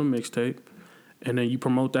that on the mixtape, and then you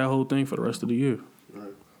promote that whole thing for the rest of the year.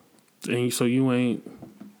 And so you ain't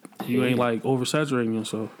like oversaturating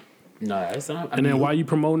yourself. No, it's not. And then while you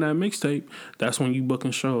promoting that mixtape, that's when you booking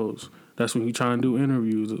shows. That's when you trying to do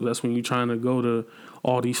interviews. That's when you trying to go to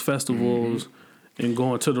all these festivals and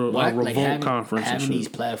going to the Revolt conference. Having and these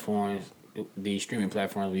shit. platforms, these streaming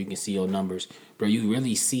platforms where you can see your numbers, bro, you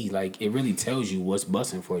really see, like, it really tells you what's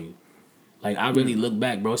busting for you. Like, I really look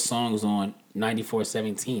back, bro, songs on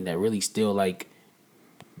 9417 that really still, like,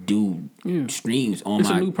 do streams on It's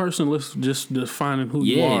a new person. Let's just defining who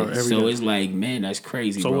you are every so day. It's like, man, that's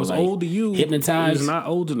crazy, So bro. what's like, old to you hypnotized, is not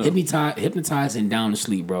old enough. Hypnotized and Down to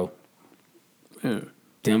Sleep, bro. Yeah.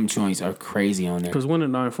 Them joints are crazy on there. Because when did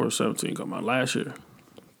 9417 come out? Last year.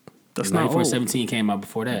 That's not old. 9417 came out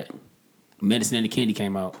before that. Medicine and the Candy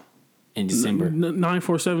came out in December.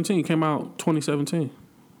 9417 came out 2017.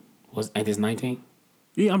 Ain't this 19?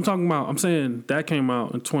 Yeah, I'm saying that came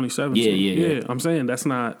out in 2017. Yeah. I'm saying that's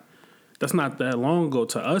not that long ago.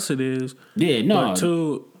 To us it is. Yeah, no. But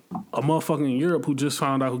to a motherfucker in Europe who just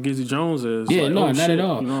found out who Gizzy Jones is. Yeah, like, no, oh, not shit, at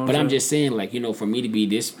all. you know what But I'm saying? just saying, like, you know, for me to be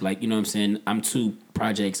this, like, you know what I'm saying, I'm 2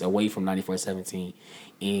 projects away from 9417,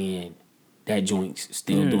 and that joint's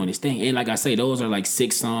still doing its thing. And like I say, those are like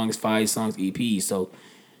 6 songs, 5 songs, EPs. So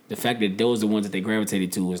the fact that those are the ones that they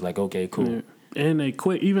gravitated to is like, okay, cool. Yeah. And they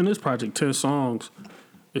quit. Even this project, 10 songs,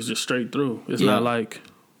 is just straight through. It's not like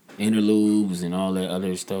interludes and all that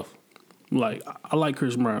other stuff. Like, I like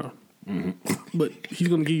Chris Brown. But he's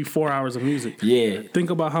going to give you 4 hours of music. Yeah. Think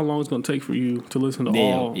about how long it's going to take for you to listen to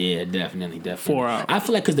all. Yeah, definitely. 4 hours. I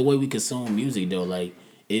feel like because the way we consume music, though, like,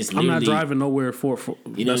 it's I'm literally... not driving nowhere for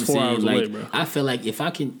you know that's what 4 I'm hours saying? away, Like, bro. I feel like if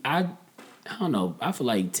I can... I don't know. I feel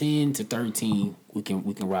like 10 to 13, we can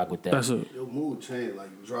rock with that. That's it. Your mood change,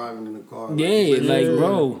 like driving in the car. Yeah, like,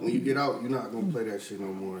 bro. When you get out, you're not gonna play that shit no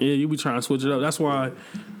more. Yeah, you be trying to switch it up. That's why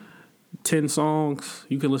 10 songs,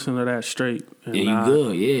 you can listen to that straight. And Yeah, you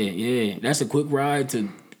good. Yeah. That's a quick ride to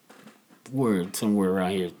somewhere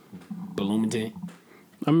around here. Bloomington.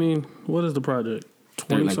 I mean, what is the project?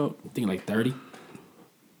 20 like, something? I think like 30.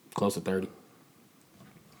 Close to 30.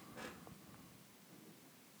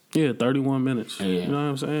 Yeah, 31 minutes. Yeah. You know what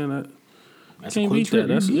I'm saying? That's Can't a quick beat trip.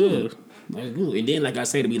 that. That's good. That's good. And then, like I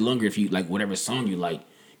said, it'd be longer if you like whatever song you like.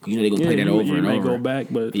 'Cause you know they're gonna play that you, over you and may over. go back,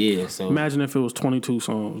 but Yeah, so imagine if it was 22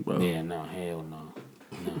 songs, bro. yeah, no, hell no.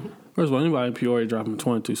 First of all, anybody in Peoria dropping a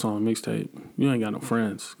 22 song mixtape, you ain't got no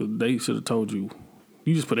friends. 'Cause they should have told you.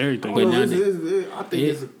 You just put everything. But in. now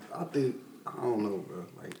I think I don't know, bro.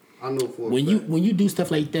 Like I know for a fact. when you do stuff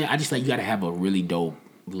like that, I just like you gotta have a really dope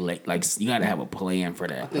like you gotta have a plan for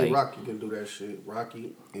that. I think Like, Rocky can do that shit.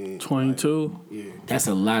 Rocky and 22. yeah. that's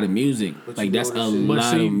a lot of music. But Like you that's know a the shit. But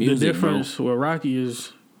lot see, of music, the difference with Rocky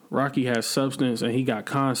is Rocky has substance and he got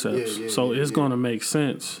concepts. Yeah, so it's yeah. going to make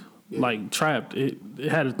sense. Yeah. Like Trapped, it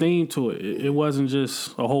had a theme to it. It wasn't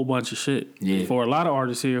just a whole bunch of shit. Yeah. For a lot of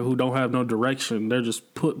artists here who don't have no direction, they're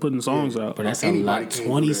just putting songs out. But that's a Anybody lot. can do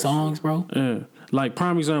 20 that songs, bro. Yeah. Like,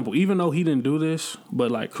 prime example, even though he didn't do this,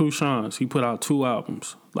 but like Crucians, he put out 2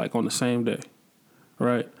 albums, like on the same day,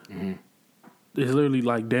 right? Mm-hmm. It's literally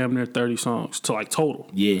like damn near 30 songs to like total.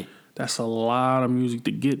 Yeah. That's a lot of music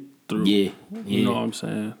to get through. Yeah. You know what Yeah. I'm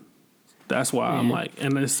saying? That's why I'm like,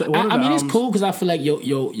 and it's, I mean, it's cool because I feel like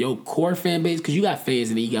your core fan base, because you got fans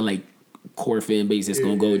and then you got like core fan base that's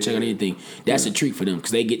gonna go and check out anything. That's a treat for them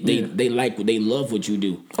because they like they love what you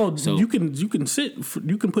do. Oh, so you can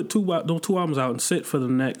put those 2 albums out and sit for the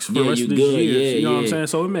next for Yeah, the rest you of this good. year. Yeah, you know what I'm yeah. saying?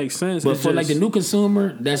 So it makes sense. but It's for like the just- new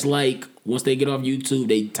consumer, that's like once they get off YouTube,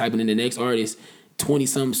 they typing in the next artist,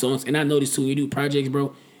 20-something songs. And I noticed too, when you do projects,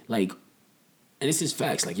 bro, like, and this is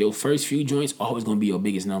facts. Like your first few joints always gonna be your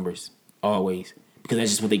biggest numbers, always, because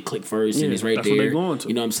that's just what they click first, and Yeah, it's right that's there. what they going to.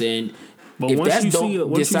 You know what I'm saying? But if once that's you dope, see,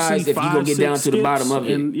 once decides you see if you 5, gonna get down 6 to the bottom skips of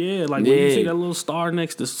it. and when you see that little star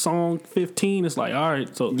next to song 15, it's like, all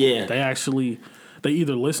right, so Yeah. they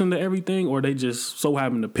either listen to everything or they just so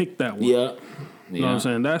happen to pick that one. Yeah. You know what I'm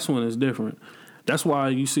saying? That's when it's different. That's why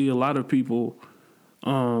you see a lot of people,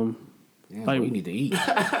 Yeah, like- we need to eat. I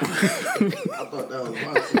thought that was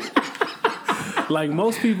my shit. like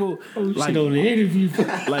most people, like, on the interview.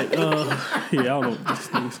 like, yeah, I don't know.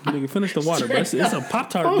 This nigga, finish the water, bro. It's a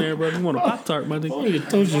Pop-Tart in there, bro. You want a Pop-Tart, my nigga? need to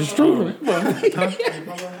toast your strudel.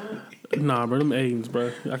 Nah, bro, them Aidens,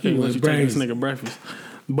 bro. I can't let you take this nigga breakfast.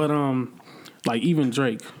 But like even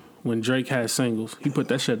Drake, when Drake had singles, he put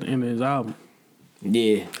that shit at the end of his album.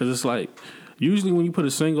 Yeah. Cause it's like usually when you put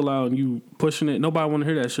a single out and you pushing it, nobody want to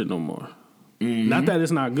hear that shit no more. Not that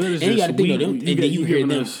it's not good. It's And you just got to think of them, and then you hear giving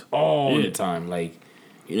them us- all Yeah. the time. Like,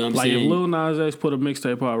 you know what I'm Like saying? if Lil Nas X put a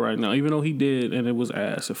mixtape out right now, even though he did and it was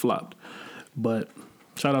ass, it flopped. But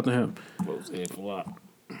shout out to him.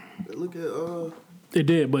 Look at It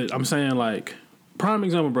did, but I'm saying like prime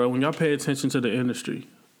example, bro. When y'all pay attention to the industry,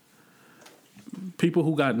 people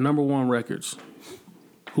who got #1 records,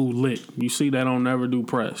 who lit, you see that on Never Do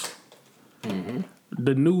Press.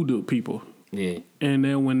 The new people, Yeah. and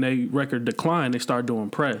then when they record decline, they start doing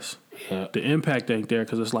press. Yeah. The impact ain't there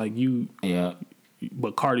because it's like you. Yeah.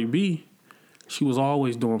 But Cardi B, she was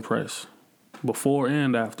always doing press, before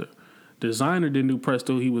and after. Designer didn't do press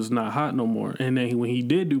till he was not hot no more. And then when he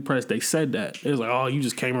did do press, they said that. It was like, oh, you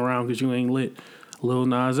just came around because you ain't lit. Lil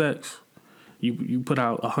Nas X. You put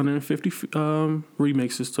out 150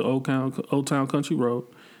 remixes to Old Town Country Road.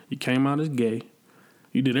 You came out as gay.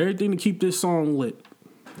 You did everything to keep this song lit.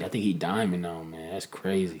 I think he diamond on, man. That's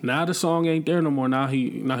crazy. Now the song ain't there no more. Now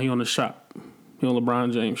he on the shop. He on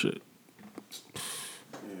LeBron James shit.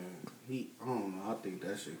 I don't know. I think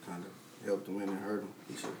that shit kind of helped him and hurt him.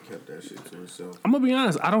 He should have kept that shit to himself. I'm gonna be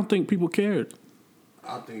honest. I don't think people cared.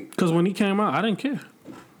 I think Because when he came out, I didn't care.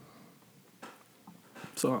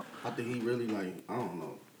 So, I think he really like I don't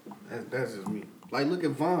know. That's just me. Like look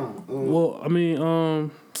at Von. well, I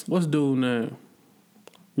mean, what's dude name?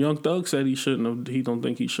 Young Thug said he shouldn't have. He don't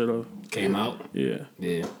think he should have. Came out. Yeah.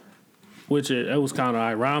 Yeah. Which it was kind of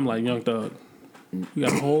ironic, like Young Thug. You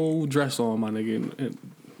got a whole dress on, my nigga. And,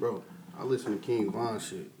 Bro, I listened to King Von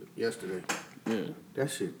shit yesterday. yeah. That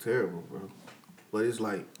shit terrible, bro. But it's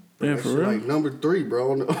like Yeah, that for shit real? like number 3,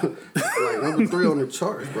 bro. On the, like number 3 on the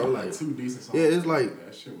charts, bro. Like 2 decent songs. yeah, it's like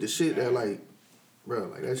That shit was the shit that bad. like, bro,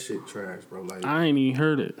 like that shit trash, bro. Like I ain't even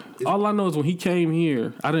heard it. All I know is when he came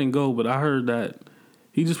here, I didn't go, but I heard that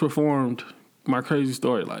he just performed My Crazy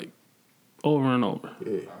Story like over and over.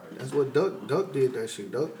 yeah, that's what Duck did. That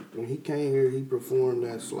shit. Duck when he came here, he performed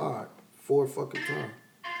that slide 4 fucking times.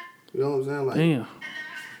 You know what I'm saying? Like Damn.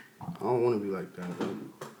 I don't want to be like that,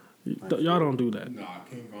 bro. Y'all don't do that. Nah,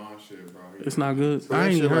 King Von shit, bro. It's not good. Bro, I that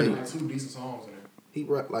ain't even shit heard like- it. Got 2 decent songs in there. He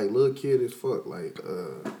rap like little kid as fuck. Like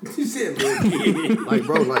You said little like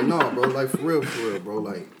bro, like no, bro, like for real, bro.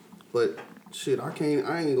 Like, but shit, I ain't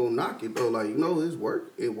gonna knock it though. Like, you know, it's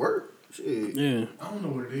work. It worked. Shit. Yeah. I don't know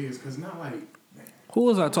what it is, because not like, Who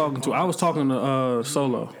was I talking to? I was talking to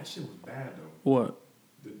Solo. That shit was bad though. What?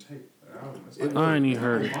 The tape, the album. It's like, I ain't even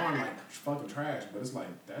heard it. Vaughn like fucking trash, but it's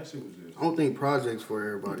like that shit was just. I don't think projects for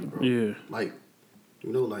everybody, bro. Yeah. Like,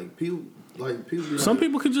 you know, like people be Some like,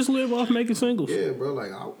 people could just live off making singles. yeah, bro.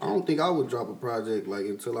 Like, I don't think I would drop a project like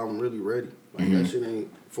until I'm really ready. Like that shit ain't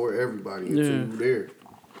for everybody until Yeah. you there.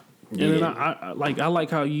 And then I like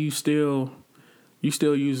how you still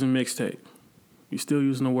using mixtape. You still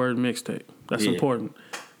using the word mixtape. That's important.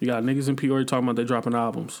 You got niggas in Peoria talking about they dropping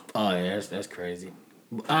albums. Oh yeah, that's crazy.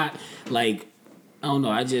 I don't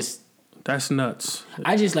know. That's nuts.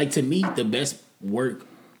 I just like, to me, the best work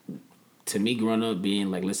to me growing up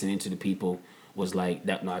being like listening to the people was like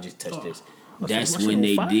that. No, I just touched this. That's when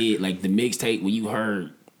they did like the mixtape when you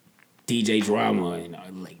heard DJ Drama and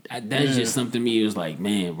that's just something to me. It was like,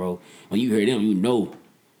 man, bro, when you hear them, you know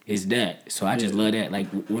it's that. So I just love that. Like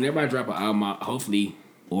whenever I drop an album, hopefully.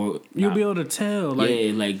 Or you'll be able to tell, like,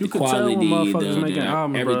 like you the could tell when quality, motherfuckers making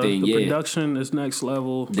albums, everything. The production is next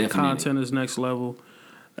level, the content is next level.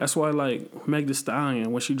 That's why, like, Meg Thee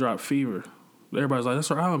Stallion, when she dropped Fever, everybody's like, "That's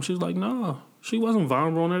her album." She's like, "No, she wasn't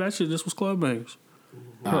vulnerable on it. That shit just was club bangers."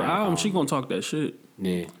 Her album, she gonna talk that shit.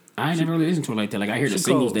 Yeah, I ain't never really listened to her like that. Like I hear the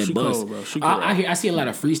singles that buzz. I see a lot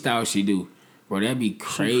of freestyle she do. Bro, that'd be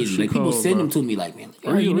crazy. Like people send them to me, like, man.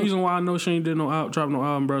 The reason why I know she ain't drop no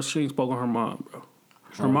album, bro, she ain't spoke on her mom, bro.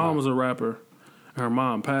 Her mom was a rapper, and her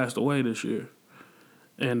mom passed away this year,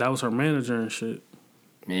 and that was her manager and shit.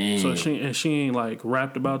 Man, so she ain't like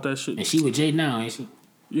rapped about that shit. And she with Jay now, ain't she?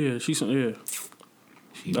 Yeah, She's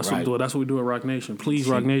that's right. That's what we do at Rock Nation. Please,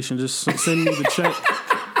 Rock Nation, just send me the check.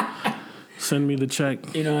 Send me the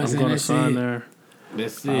check. You know what I'm saying? Gonna sign there.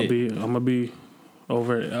 That's it. I'm gonna be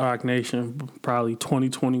over at Rock Nation probably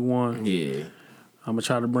 2021. Yeah. I'm gonna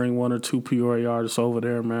try to bring one or two Peoria artists over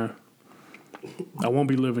there, man. I won't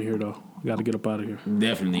be living here though. Got to get up out of here.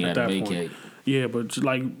 Definitely got to vacate. Yeah, but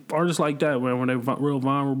like artists like that, man, when they're real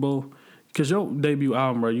vulnerable, because your debut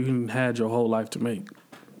album, bro, you had your whole life to make.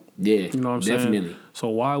 Yeah, you know what I'm definitely. saying. So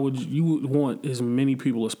why would you want as many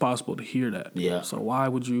people as possible to hear that? Yeah. So why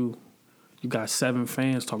would you? You got 7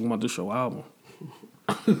 fans talking about this your album.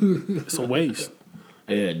 It's a waste.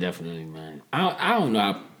 Yeah, definitely, man. I don't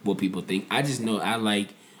know what people think. I just know I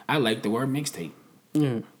like the word mixtape.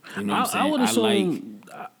 Yeah. You know what I'm saying? I would assume.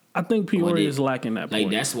 I think Peoria is lacking that point.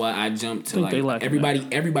 Like that's why I jumped to like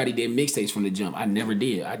everybody did mixtapes from the jump. I never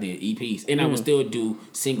did. I did EPs, and I would still do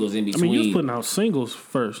singles in between. I mean, you was putting out singles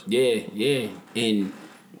first. Yeah, and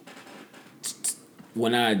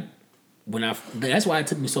when I that's why it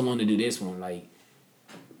took me so long to do this one, like,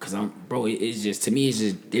 cause it's just, to me it's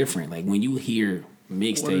just different. Like when you hear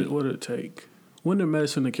mixtape, what did it take? When did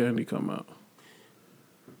Medicine and Candy come out?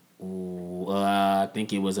 I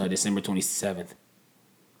think it was December 27th.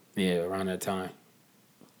 Yeah, around that time.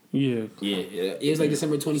 Yeah. It was like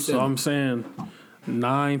December 27th. So I'm saying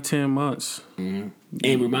 9-10 months. Mm-hmm.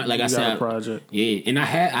 And like I said, project. Yeah, and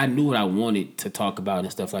I knew what I wanted to talk about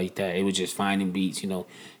and stuff like that. It was just finding beats,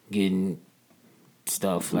 getting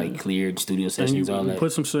stuff like cleared, studio sessions, all that. You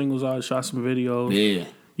put some singles out, shot some videos. Yeah.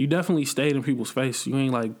 You definitely stayed in people's face. You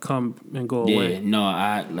ain't like come and go away. Yeah, no,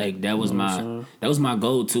 that was my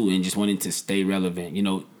goal too, and just wanting to stay relevant.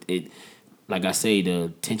 It, like I say, the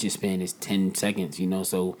attention span is 10 seconds.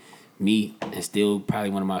 So me, it's still probably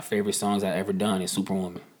one of my favorite songs I ever done is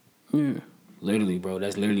Superwoman. Yeah, literally, bro.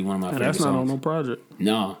 That's literally one of my favorite songs. That's not on no project.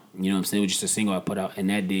 No, you know what I'm saying. It was just a single I put out, and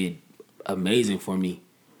that did amazing for me.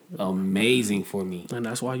 And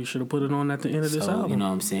that's why you should have put it on at the end of this album. You know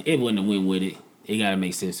what I'm saying? It wouldn't have went with it. It gotta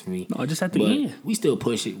make sense for me. No, just at the end. We still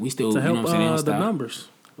push it. We still, to help, you know what I'm saying? The numbers.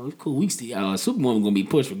 Oh, it's cool. We still Superwoman gonna be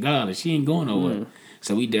pushed regardless. She ain't going nowhere. Mm.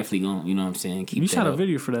 So we definitely gonna, you know what I'm saying? Keep. You shot a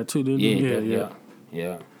video for that too, didn't you?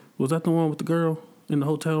 Yeah. Was that the one with the girl in the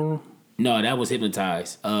hotel room? No, that was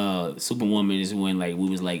Hypnotized. Superwoman is when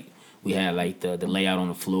we had the layout on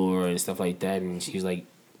the floor and stuff like that, and she was like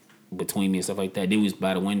between me and stuff like that. They was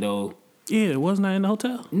by the window. Yeah, wasn't that in the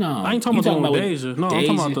hotel? No, I ain't talking about Deja. No, I'm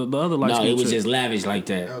talking about the other light skin. No, it was just lavish like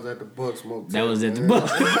that. That was at the Bucks Motel. That was at the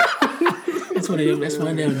Bucks. That's one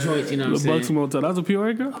of them joints, you know what I'm saying? The Bucks Motel. That was a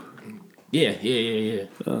Peoria girl? Yeah.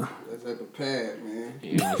 That's at the pad, man.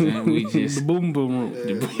 You know what I'm saying? We just... the boom room.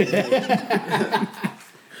 Yeah.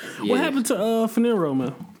 What happened to Finero,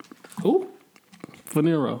 man? Who?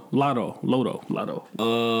 Finero. Lotto. I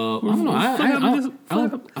don't know.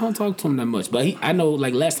 I don't talk to him that much, but I know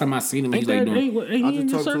last time I seen him, he's like doing.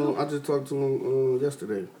 I just talked to him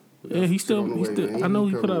yesterday. Yeah, he still. I know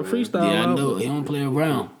he put out freestyle. Yeah, I know he don't play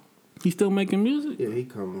around. He still making music. Yeah, he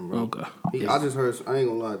coming, bro. Okay. I ain't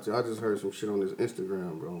gonna lie to you. I just heard some shit on his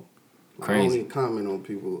Instagram, bro. I don't even comment on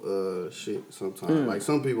people shit sometimes. Like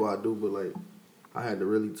some people I do, but like I had to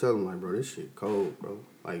really tell them like, bro, this shit cold, bro.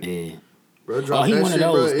 Like, bro, drop he that one shit,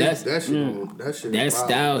 of those. bro. That shit. That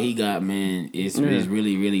style he got, man, is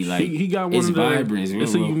really, really like he got one it's of the, vibrant.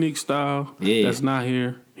 It's a unique style. Yeah. That's not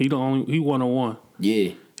here. He 101.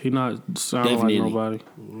 Yeah. He not sounding Definitely. like nobody.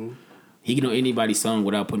 Mm-hmm. He can know anybody's song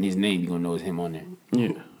without putting his name. You gonna know it's him on there.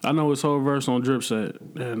 Yeah, I know his whole verse on Drip Set,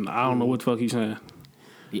 and I don't know what the fuck he's saying.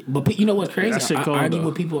 Yeah, but you know what's crazy? That shit cold, I argue though.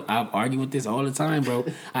 with people. I argue with this all the time, bro.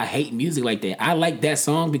 I hate music like that. I like that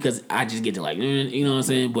song because I just get to like, you know what I'm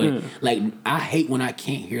saying? But like, I hate when I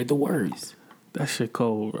can't hear the words. That shit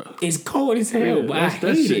cold, bro. It's cold as hell, but I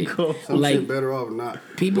that hate shit it. cold. Some Like shit better off not.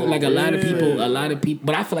 people, like a lot of people.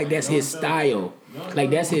 But I feel like that's his style.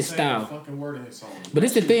 Like that's his style. Fucking word in his song. But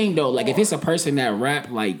it's the thing though. Like if it's a person that rap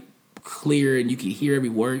like clear and you can hear every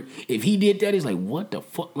word, if he did that, it's like what the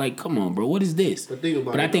fuck? Like come on, bro. What is this?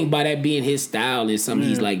 But I think by that being his style and something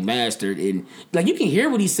he's like mastered and like you can hear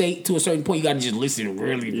what he say to a certain point. You got to just listen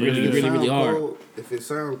really hard. Cold, if it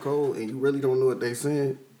sound cold and you really don't know what they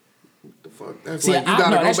saying. The fuck? That's See, like you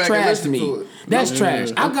gotta go that's back trash and listen to me. to it. That's trash.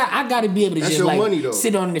 I got to be able to That's just your like money, though.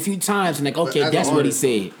 sit on it a few times and like, okay, As that's an what he artist.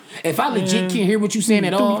 said. If I legit can't hear what you saying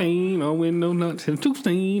at all, No window nuts and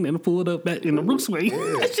 216 and I pulled up back in the Bruce way.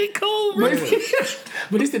 That shit cold, bro.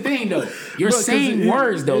 but it's the thing though. You're Bro, 'cause saying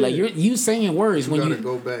words though. Like you saying words You when gotta you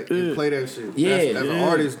go back and play that shit. Yeah. As an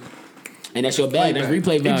artist, and that's your bag. That's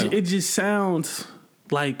replay value. It just sounds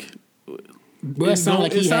like. Bro, it sound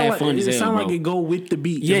like he had fun as It hell, sound bro. like it go with the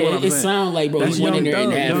beat. Yeah, is what I'm it saying. sound like, bro, That's he went in there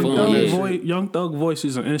and had Young fun. Thug Yeah. Young Thug voice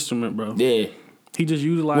is an instrument, bro. Yeah. He just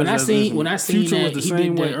utilized. When I it as an seen instrument. Future was that, the he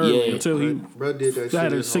same did way that, early yeah. until he bro did that shit.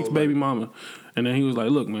 had a his 6 whole baby life. mama, and then he was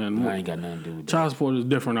like, "Look, man, I ain't got nothing to do with that. child support is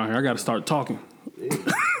different out here. I got to start talking."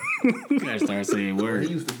 I start saying He words.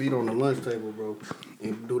 used to beat on the lunch table, bro,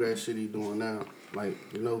 and do that shit he doing now. Like,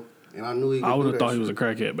 you know, and I knew he could I would do have that thought shit. he was a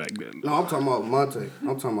crackhead back then. No, I'm talking about Monte.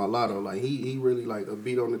 I'm talking about Lotto. Like, he really, like, a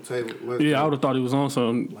beat on the table. lunch Yeah, I table. would have thought he was on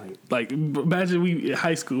something. Like imagine we in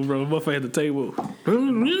high school, bro. Motherfucker at the table.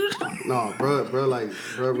 No, bro,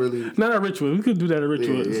 really. Not at Richwood. We could do that at Yeah,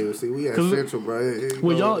 Richwood. yeah. See, we at 'Cause- Central, bro.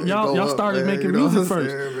 Well, y'all started making music what I'm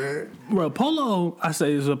first. saying, man? Bro, Polo, I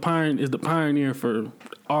say is the pioneer for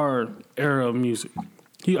our era of music.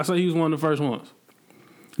 I say he was one of the first ones.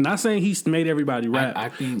 Not saying he made everybody rap. I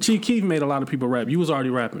think- Chief Keef made a lot of people rap. You was already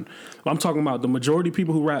rapping. I'm talking about the majority of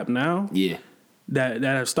people who rap now Yeah. that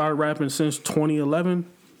have started rapping since 2011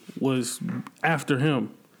 was after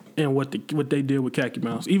him and what they did with Khaki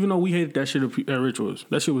Mouse. Even though we hated that shit at Rituals,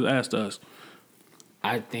 that shit was asked to us.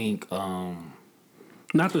 I think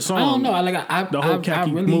Not the song. I don't know. The whole I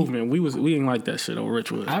Khaki really, movement. We ain't like that shit on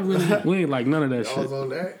Rituals. we ain't like none of that I shit. was on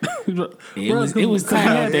that. It was tight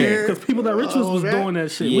out there. Because people that Rituals was doing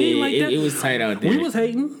that shit. we ain't like that. It was tight out there. We was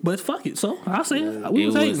hating, but fuck it. So I say it. We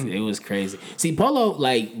was hating. It was crazy. See, Polo,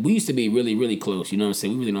 like we used to be really, really close. You know what I'm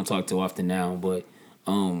saying? We really don't talk too often now, but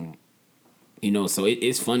you know, so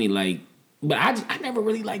it's funny. Like, but I never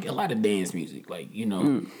really like a lot of dance music, like you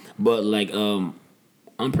know. But like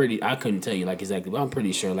I couldn't tell you like exactly, but I'm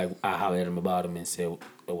pretty sure like I hollered at him about him and said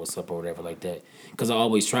what's up or whatever like that. Because I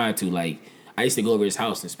always tried to like. I used to go over his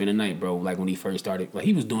house and spend the night, bro. Like when he first started, like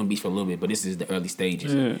he was doing beats for a little bit, but this is the early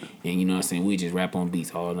stages, and you know what I'm saying. We just rap on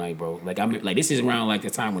beats all night, bro. Like like this is around like the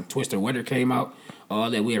time when Twister Weather came out,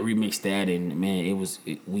 all that we had remixed that, and man,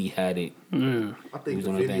 we had it. I think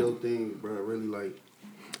the video thing, bro, really like.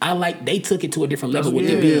 They took it to a different level with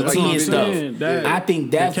the that's BET what I'm and stuff. saying. I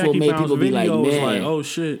think that's what made people be like, man, like, oh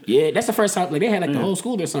shit. Yeah, that's the first time. Like they had like the whole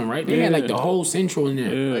school or something, right? They had like the whole Central in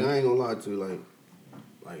there. Yeah. Like, I ain't gonna lie to you,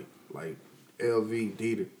 like LV,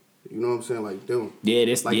 Dieter. You know what I'm saying? Like them. Yeah,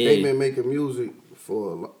 that's like they been making music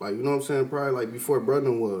for like you know what I'm saying? Probably like before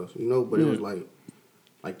Brother was, you know. But it was like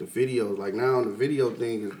the videos. Like now the video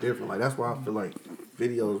thing is different. Like that's why I feel like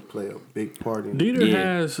videos play a big part in it. Dieter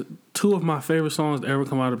has two of my favorite songs to ever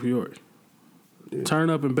come out of Peoria. Yeah.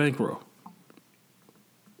 Turn Up and Bankroll.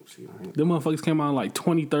 See, Them motherfuckers came out in like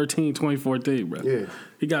 2013, 2014, bro. Yeah.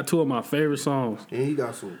 He got two of my favorite songs. and he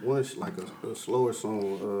got some like a slower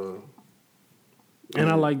song. And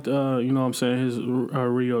I liked, you know what I'm saying, his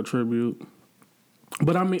Rio tribute.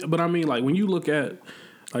 But I mean, like when you look at,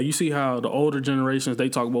 like you see how the older generations they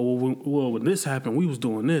talk about, well, when this happened, we was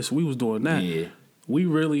doing this, we was doing that. Yeah. We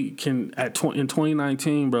really can in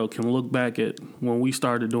 2019, bro, can look back at when we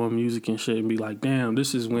started doing music and shit and be like, damn,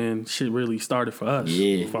 this is when shit really started for us.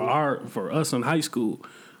 Yeah. For us in high school.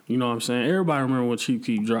 You know what I'm saying? Everybody remember when Chief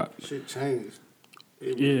Keef dropped. Shit changed.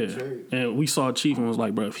 It really changed. And we saw Chief and was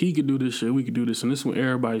like, bro, if he could do this shit, we could do this. And this is when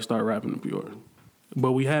everybody started rapping in Peoria.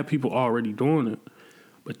 But we had people already doing it.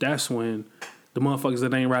 But that's when the motherfuckers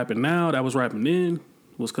that ain't rapping now, that was rapping then,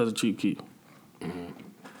 was because of Chief Keef.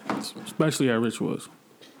 Especially at Richwoods.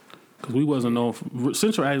 Because we wasn't known for...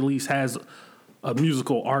 Central at least has a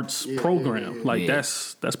musical arts program. Like,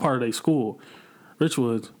 that's part of their school.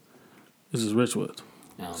 Richwoods, this is Richwoods.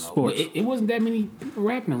 I don't know. Sports. But it wasn't that many people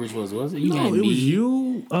rapping in Richwoods, was it? You No, had it me, was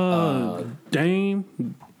you,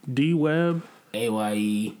 Dame, D-Web.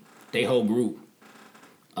 AYE, they whole group.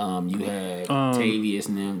 You had Tavius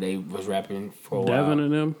and them. They was rapping for a while. Devin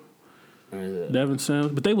and them. Uh, Devin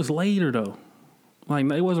Sims. But they was later, though. Like,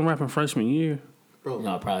 they wasn't rapping freshman year. Bro,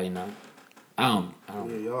 No, probably not. I don't.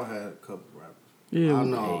 yeah, y'all had a couple rappers. Yeah. I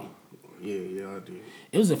know. Yeah, I did.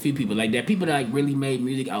 It was a few people like that. People that like really made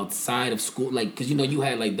music outside of school, like because you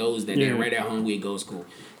had like those that they're right at home with go to school.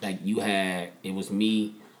 Like you had, it was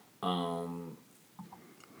me.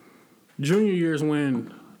 Junior year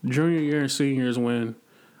and senior is when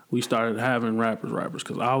we started having rappers.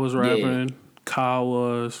 Because I was rapping, Kyle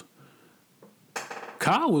was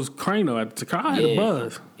Crano at the time. Kyle had a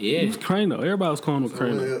buzz. Yeah. He was Crano. Everybody was calling him So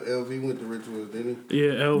when Crano. LV went to Richwoods, didn't he?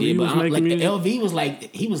 Yeah, LV but was making music. LV was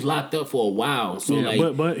like he was locked up for a while. So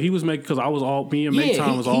like, but he was making, because I was me and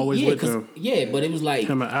Maytime was always with him. Yeah, but it was like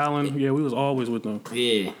Him and Allen, we was always with them.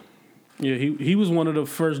 yeah. Yeah, he was one of the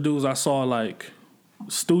first dudes I saw, like,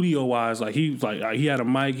 studio wise. Like, he had a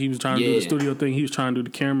mic. He was trying to do the studio thing. He was trying to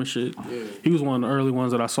do the camera shit. Yeah. He was one of the early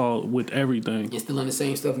ones that I saw with everything. You're still on the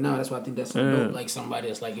same stuff now. That's why I think that's so dope. Like somebody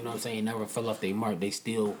that's like, you know what I'm saying, never fell off their mark. They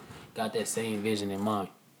still got that same vision in mind.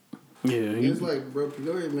 Yeah, It's like, bro,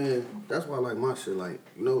 Peoria, man. That's why I like my shit. Like,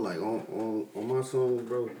 like on my songs,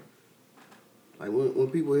 bro. Like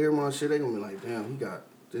when people hear my shit, they gonna be like, damn, he got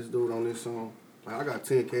this dude on this song. Like I got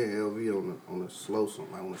 10K LV on a slow song,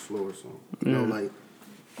 like on a slower song. You know, like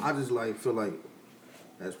I just like feel like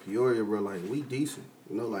as Peoria, bro, like we decent.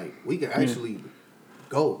 You know, like we can actually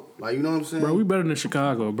go. Like, you know what I'm saying? Bro, we better than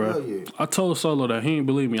Chicago, bro. Hell yeah. I told Solo that. He didn't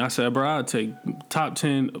believe me. I said, bro, I'd take top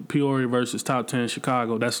 10 Peoria versus top 10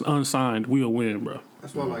 Chicago. That's unsigned. We'll win, bro.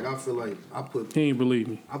 That's why, like, I feel like I put. He ain't believe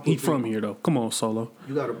me. He from here, though. Come on, Solo.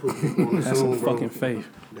 You gotta put people on the That's song, some bro. fucking faith.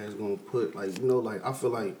 That's gonna put, like, you know, like I feel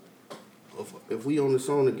like if we on the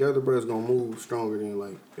song together, bro, it's gonna move stronger than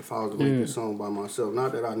like if I was to make this song by myself.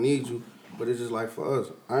 Not that I need you, but it's just like for us.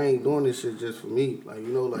 I ain't doing this shit just for me. Like, you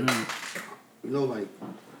know, like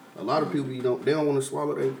a lot of people they don't want to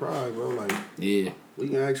swallow their pride, bro. Like, Yeah. we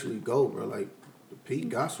can actually go, bro. Like, the Pete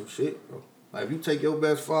got some shit, bro. Like, if you take your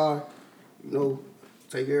best 5, you know,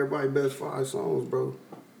 take everybody's best 5 songs, bro,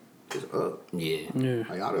 it's up. Yeah. Yeah.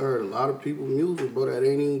 Like, I done heard a lot of people music, bro, that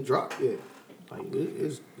ain't even dropped yet. Like,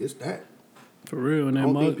 it's that. For real. And I that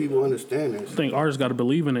don't think mug. people understand that I shit. think artists got to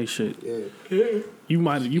believe in their shit. Yeah. You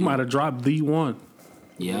might have dropped the one.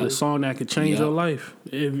 Yeah. The song that could change your life.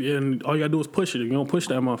 And all you gotta do is push it. If you don't push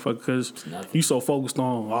that motherfucker, because you so focused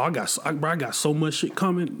on, I got so much shit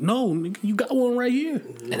coming. No, nigga, you got one right here.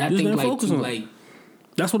 And I Just think focus like, too, on it. like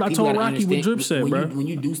that's what I people told gotta Rocky with understand, Drip said, bro. when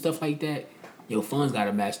you do stuff like that, your funds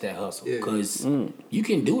gotta match that hustle. Yeah. Because you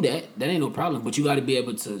can do that. That ain't no problem. But you gotta be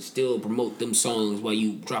able to still promote them songs while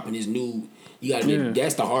you dropping this new. You gotta be,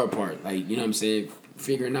 that's the hard part. Like, you know what I'm saying?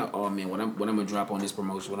 Figuring out, oh man, what I'm gonna drop on this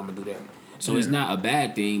promotion, what I'm gonna do that. So it's not a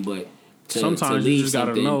bad thing, but sometimes you just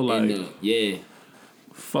gotta know, like, yeah.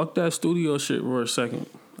 Fuck that studio shit for a second.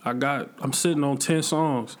 I'm sitting on 10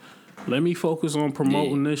 songs. Let me focus on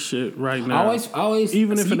promoting this shit right now. I always,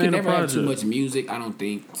 even if you it can ain't a never have project. too much music. I don't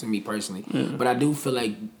think, to me personally, but I do feel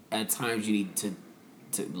like at times you need to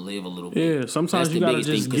live a little bit. Yeah, sometimes That's you the gotta biggest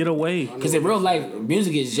just thing, get away. Because in real life,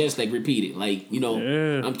 music is just like repeated. Like, you know,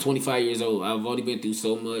 Yeah. I'm 25 years old. I've only been through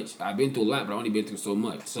so much. I've been through a lot, but I've only been through so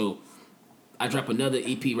much. So I drop another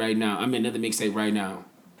EP right now. I'm in another mixtape right now.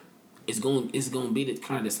 It's going to be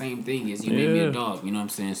kind of the same thing as You Made Me a Dog. You know what I'm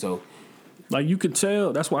saying? So Like, you could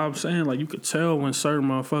tell. That's why I'm saying, like, you could tell when certain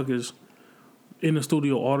motherfuckers in the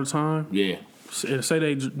studio all the time. yeah, Say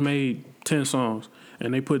they made 10 songs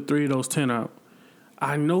and they put 3 of those 10 out.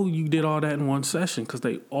 I know you did all that in one session because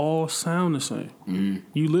they all sound the same. Mm-hmm.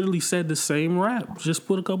 You literally said the same rap, just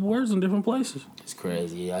put a couple words in different places. it's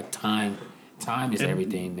crazy. Yeah, time is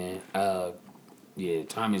everything, man. Yeah,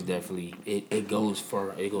 time is definitely it goes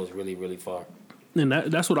far. It goes really, really far. And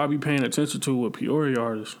that's what I be paying attention to with Peoria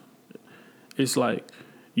artists. It's like,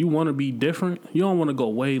 you want to be different. You don't want to go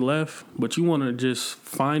way left, but you want to just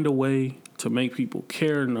find a way to make people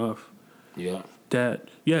care enough. Yeah. That,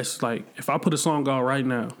 yes, like, if I put a song out right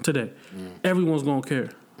now, today, everyone's going to care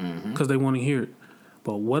because they want to hear it.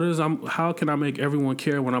 But how can I make everyone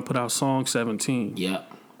care when I put out song 17? Yeah.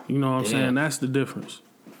 You know what I'm saying? That's the difference.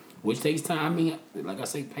 Which takes time. I mean, like I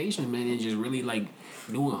say, patience, man, and just really, like,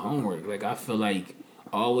 doing homework. Like, I feel like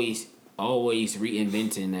always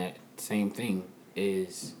reinventing that same thing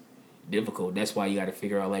is difficult. That's why you got to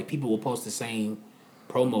figure out, like, people will post the same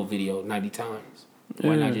promo video 90 times.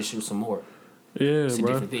 Why not just shoot some more? Yeah, it's a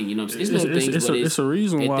bro. different thing. You know what I'm saying? It's little things, but it's a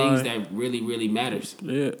reason why. things that really, really matters.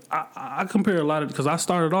 Yeah, I compare a lot of, because I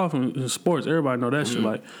started off in sports. Everybody know that shit.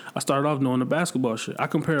 Like, I started off doing the basketball shit. I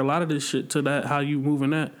compare a lot of this shit to that, how you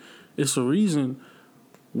moving that. It's a reason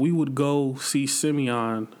we would go see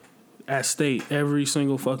Simeon at state every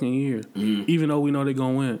single fucking year, even though we know they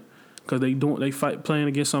gonna win, because they fight playing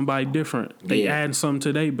against somebody different. They adding something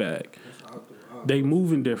to their bag. They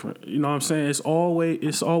moving different. You know what I'm saying? It's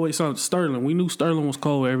always something. Sterling. We knew Sterling was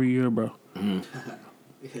cold every year, bro.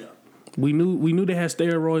 Yeah. We knew they had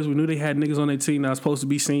steroids. We knew they had niggas on their team that was supposed to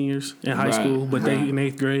be seniors in high school, but they in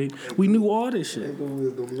 8th grade. We knew all this shit.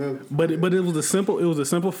 But it was a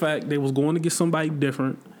simple fact. They was going to get somebody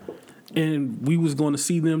different, and we was going to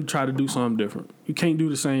see them try to do something different. You can't do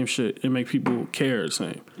the same shit and make people care the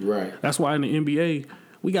same. Right. That's why in the NBA,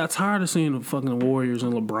 we got tired of seeing the fucking Warriors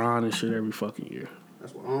and LeBron and shit every fucking year.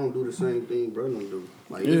 That's why I don't do the same thing brother do.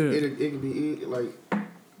 Like, Yeah. it could be like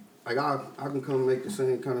I can come make the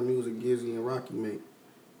same kind of music Gizzy and Rocky make,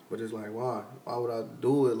 but it's like, why would I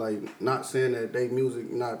do it? Like, not saying that they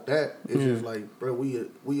music not that. It's just like, bro,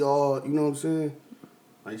 we all, you know what I'm saying?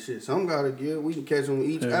 Like, shit, some gotta give. We can catch them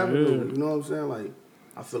each avenue. You know what I'm saying? Like,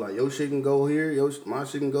 I feel like your shit can go here, my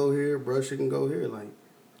shit can go here, bruh shit can go here. Like,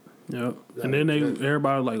 yep. And then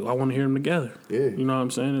everybody like, I want to hear them together. Yeah. You know what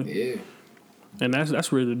I'm saying? Yeah. And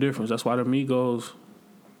that's really the difference. That's why the Migos,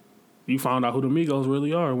 you found out who the Migos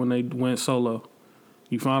really are when they went solo.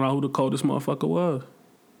 You found out who the coldest motherfucker was.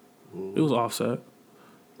 It was Offset.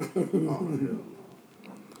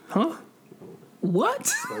 Huh?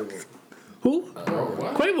 What? Who?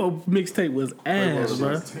 Quavo mixtape was ass,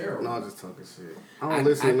 bro. Terrible. No, I'm just talking shit. I don't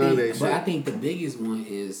listen to none of that shit. But I think the biggest one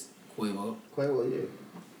is Quavo. Quavo, yeah.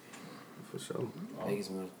 For sure. Biggest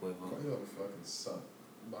one is Quavo. Quavo fucking suck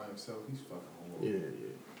by himself. He's fucking horrible. Yeah.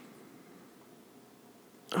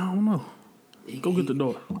 I don't know. Go get the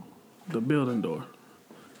door. The building door.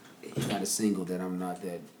 He got a single that I'm not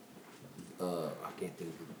that. I can't think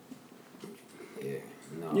of it. Yeah.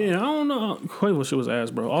 No. Yeah, I don't know. Quavo shit was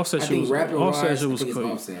ass, bro. Offset shit was Offset shit was crazy.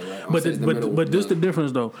 crazy. Right? But this the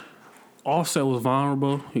difference though. Offset was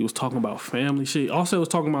vulnerable. He was talking about family shit. Offset was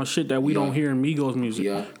talking about shit that we don't hear in Migos music.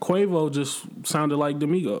 Yeah. Quavo just sounded like the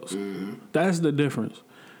Migos. Mm-hmm. That's the difference.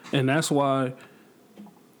 And that's why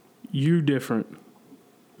you're different.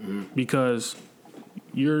 Because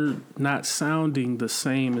you're not sounding the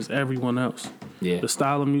same as everyone else. Yeah. The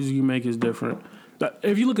style of music you make is different.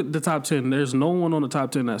 If you look at the top 10, there's no one on the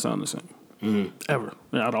top 10 that sounds the same. Ever.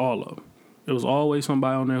 Out of all of them. It was always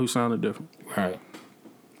somebody on there who sounded different. Right.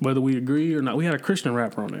 Whether we agree or not. We had a Christian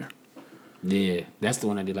rapper on there. Yeah. That's the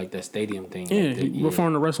one that did like that stadium thing. Yeah, like he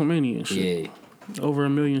performed at WrestleMania and shit. Yeah. Over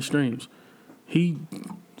 1 million streams. He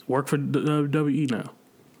worked for WWE now.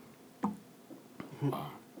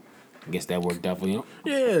 I guess that worked out for him.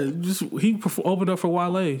 Yeah, just he opened up for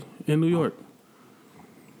Wale in New York.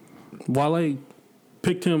 Wale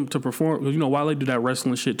picked him to perform because Wale do that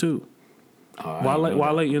wrestling shit too.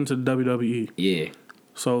 Wale into the WWE. Yeah.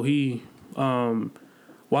 So he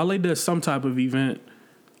Wale does some type of event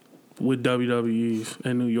with WWE's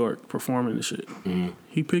in New York performing the shit.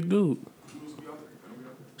 He picked dude.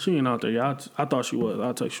 She ain't out there yet. I thought she was.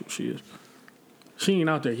 I'll text you what she is. She ain't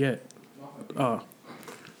out there yet.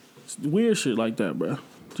 Weird shit like that, bro.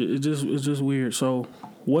 It's just weird. So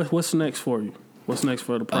what's next for you? What's next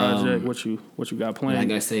for the project? What you got planned?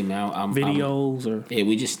 Like I say, man, I'm videos or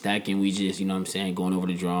we just stacking. We just going over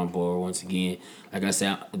the drawing board once again. Like I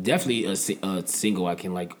said, definitely a single I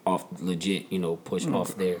can like off legit push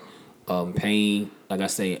off there. Pain. Like I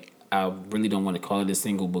say, I really don't want to call it a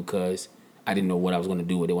single because I didn't know what I was going to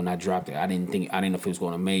do with it when I dropped it. I didn't know if it was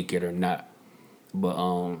going to make it or not.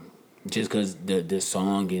 But just because the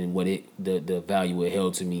song and what the value it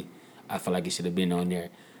held to me, I feel like it should have been on there.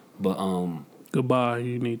 But Goodbye,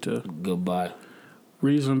 you need to Goodbye.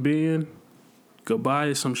 Reason being, Goodbye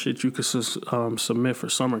is some shit you could submit for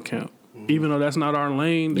summer camp. Even though that's not our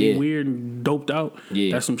lane, they weird and doped out.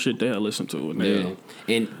 Yeah. That's some shit they'll listen to.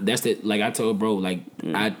 And that's the, like I told bro, like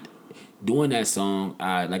I doing that song,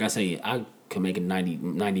 like I say, I could make 90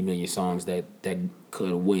 million songs that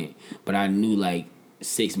could win. But I knew like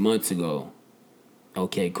 6 months ago,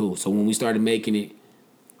 okay, cool. So when we started making it,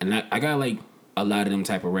 and I got like a lot of them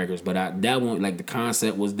type of records, but that one, like the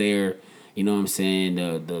concept was there, you know what I'm saying?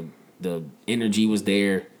 The energy was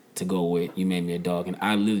there to go with You Made Me a Dog, and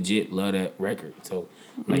I legit love that record. So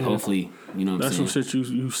like hopefully, you know what I'm saying? That's some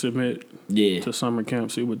shit you submit to summer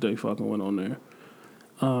camp, see what they fucking went on there.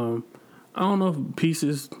 I don't know if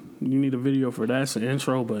Pieces. You need a video for that. It's an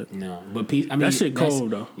intro, but no. But I mean, that shit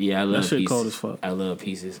cold though. Yeah, I love that shit Pieces. cold as fuck. I love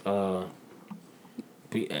Pieces.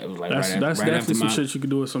 It was like That's right definitely after some my shit you could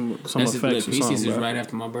do with some effects or Pieces something. is Bro. right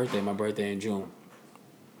after my birthday. My birthday in June.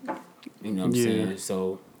 You know what I'm saying?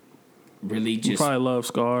 So really, You just probably love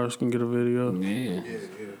Scars. Can get a video. yeah.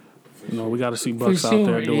 You know, we got to see Bucks out sure,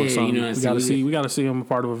 there doing yeah, something. you know what we got I'm to saying? we got to see him a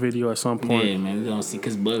part of a video at some point. Yeah, man, we gonna see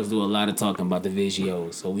because Bugs do a lot of talking about the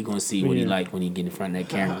visuals, so we gonna see what he Yeah. like when he get in front of that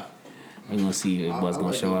camera. We gonna see if Bugs I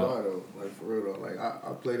gonna like show the out. bar, though. Like for real though. Like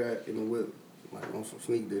I play that in the whip, like on some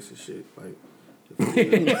sneak diss and shit. Like,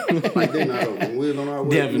 like then I don't. When we was on our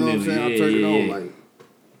whip, you know what I'm saying? I turned it on. Like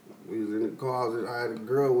we was in the car. I had a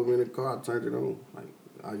girl with me in the car. I turned it on. Like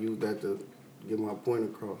I used that to get my point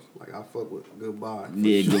across. Like I fuck with Goodbye.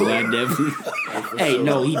 Yeah, sure. Goodbye definitely. Hey,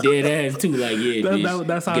 no, he dead ass too. Like yeah, bitch,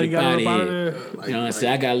 That's how get he got up up out of here. there. Like, You know what I'm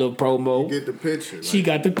saying? I got a little promo. Get the picture. Like, She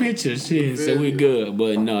got the picture, shit. So we good.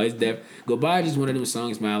 But no, it's Goodbye is just one of them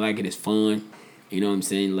songs, man. I like it. It's fun. You know what I'm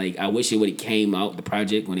saying? Like I wish it would have came out the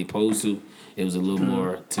project when they supposed to. It was a little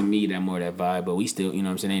more to me that vibe. But we still, you know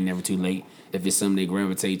what I'm saying? Ain't never too late if it's something they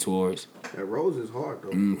gravitate towards. that Rose is hard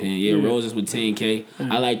though. Yeah, Roses with 10K.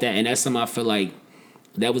 I like that, and that's something I feel like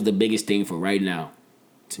that was the biggest thing for right now,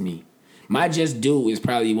 to me. My Just Do is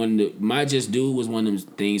probably My Just Do was one of those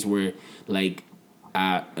things where like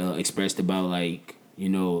I expressed about like you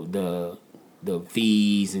know the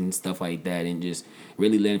fees and stuff like that, and just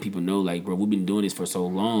really letting people know like bro, we've been doing this for so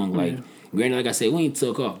long. Like granted, like I said, we ain't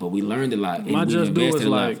took off, but we learned a lot. And My we Just Do invested is a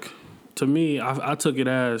lot. like, to me, I took it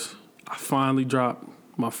as I finally dropped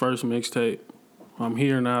my first mixtape. I'm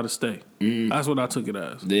here now to stay. That's what I took it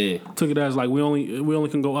as. Yeah. Took it as like we only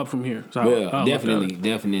can go up from here. So Well,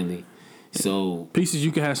 definitely. So Pieces,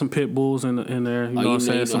 you can have some pit bulls in there. You know what I'm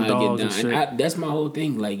saying? Some dogs and shit. That's my whole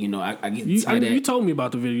thing. Like you know, I get You tied that. you told me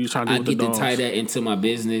about the video you trying to do I with the get to dogs. tie that into my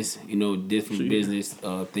business. You know, different business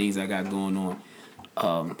things I got going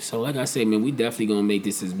on. So like I said, man, we definitely gonna make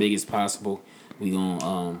this as big as possible. We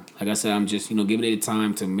gonna like I said, I'm just giving it the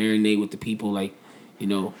time to marinate with the people. Like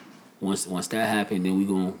once that happened, then we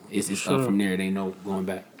gonna it's up from there. They know going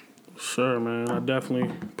back. Sure, man. I definitely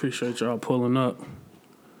appreciate y'all pulling up.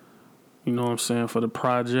 You know what I'm saying, for the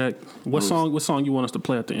project. What song you want us to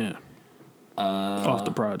play at the end? Off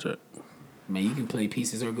the project. Man, you can play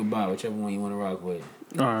Pieces or Goodbye, whichever one you want to rock with.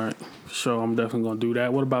 All right. Sure, I'm definitely gonna do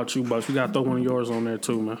that. What about you, Bucks? We gotta throw one of yours on there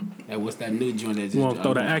too, man. Hey, what's that new joint that just You wanna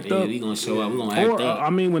throw the act up? We gonna show up. We gonna act Or up. I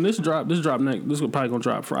mean, when this drop next, this is probably gonna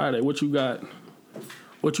drop Friday. What you got?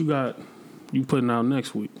 You putting out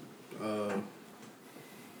next week?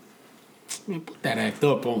 Man, put that act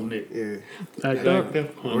up on there. Yeah. Act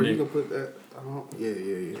up. Or you can put that.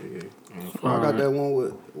 Yeah. I got that one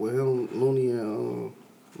with him, Looney, and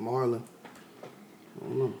Marlon. I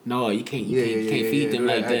don't know. No, you can't. You can't feed them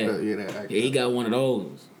like that. Yeah, he got one of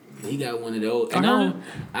those. And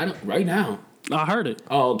I don't. Right now. I heard it.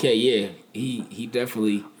 Oh, okay, yeah. He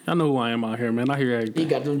definitely. I know who I am out here, man. I hear everything. He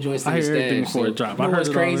got them joints. I in hear the everything stash, before so, it drop. You I know heard what's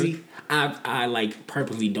it crazy? I like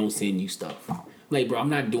purposely don't send you stuff. Like, bro, I'm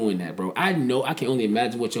not doing that, bro. I know I can only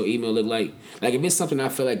imagine what your email look like. Like, if it's something I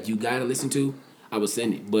feel like you gotta listen to, I would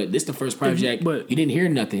send it. But this the first project. but you didn't hear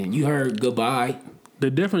nothing. You heard Goodbye. The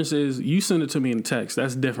difference is you send it to me in text.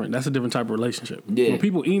 That's different. That's a different type of relationship. Yeah. When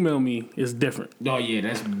people email me, it's different. Oh yeah,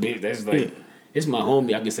 that's big. That's like it's my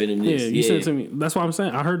homie. I can say them this. Yeah, you send it to me. That's what I'm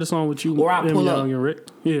saying. I heard the song with you. Or I pull up. And Rick.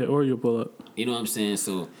 Yeah, or you pull up. You know what I'm saying?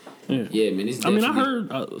 So Yeah, man. It's I mean, I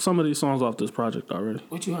definitely- heard some of these songs off this project already.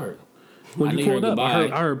 What you heard? When I you know pulled heard up,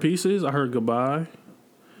 Goodbye. I heard Pieces. I heard Goodbye.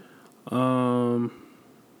 That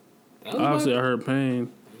was Obviously, I about, heard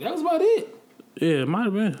Pain. that was about it. Yeah, it might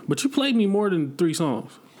have been. But you played me more than 3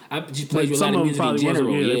 songs. I just played you a Some lot of of them music in probably general.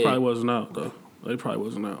 wasn't. Yeah, Yeah, they probably wasn't out though. They probably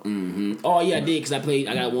wasn't out. Oh yeah, I did because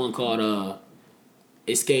I got one called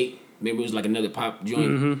Escape. Remember it was like another pop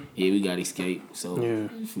joint. Yeah, we got Escape. So Yeah.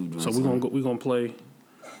 So we gonna play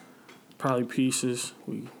probably Pieces.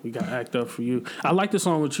 We got Act Up for you. I like the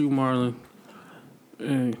song with you, Marlon,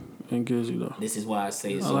 and Gizzy though. This is why I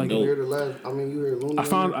say it's I so like it. You hear dope. the last? I mean, you hear Looney. I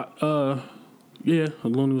found yeah,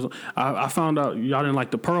 Looney was. I found out y'all didn't like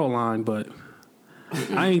the Pearl line, but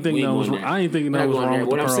I ain't think We that ain't was. going there. I ain't thinking We're that not was going wrong there.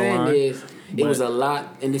 with What the I'm Pearl saying line. is, it But- was a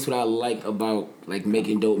lot, and this is what I like about like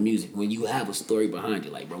making dope music when you have a story behind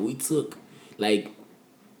it. Like, bro, we took like,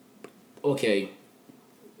 okay,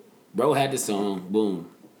 bro had the song, boom.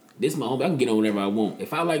 This my home. I can get on whatever I want.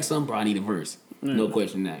 If I like something, bro, I need a verse. No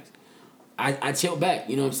question asked. I chill back.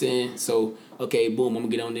 You know what I'm saying? So okay, boom, I'm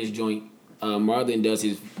gonna get on this joint. Marlon does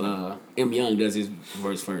his. M Young does his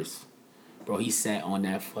verse first. Bro, he sat on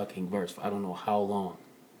that fucking verse for I don't know how long.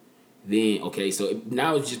 Then so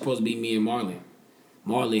now it's just supposed to be me and Marlon.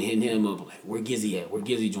 Marlon hitting him up like, where Gizzy at? Where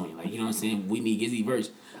Gizzy joining? Like, you know what I'm saying? We need Gizzy verse.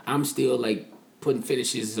 I'm still like putting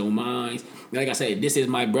fetishes on mine. Like I said, this is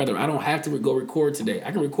my brother. I don't have to go record today.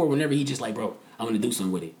 I can record whenever he just like, bro, I'm gonna do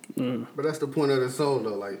something with it. But that's the point of the song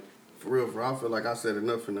though. Like for real, I feel like I said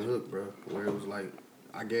enough in the hook, bro. Where it was like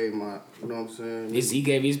I gave my, you know what I'm saying? He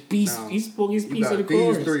gave his piece. Now, he spoke his piece of the these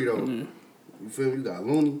chorus. three though. You feel me? You got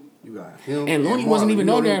Looney, you got him, And Looney wasn't even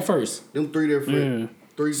on there at first. Them three different,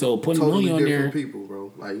 three So putting totally Looney on different there, people,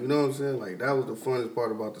 bro. Like you know what I'm saying? Like that was the funnest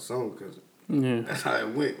part about the song because that's how it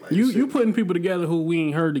went. Like, you putting people together who we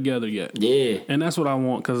ain't heard together yet. Yeah. And that's what I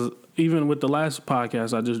want, because even with the last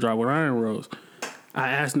podcast I just dropped with Iron Rose, I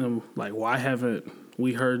asked them, like, why haven't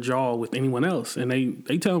we heard y'all with anyone else? And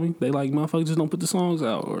they tell me, they like, motherfuckers just don't put the songs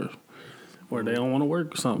out, or they don't want to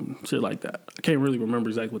work or something, shit like that. I can't really remember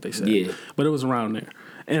exactly what they said. Yeah. But it was around there.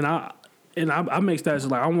 And I make stats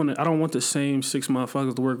like, I don't want the same 6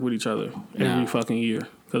 motherfuckers to work with each other every fucking year.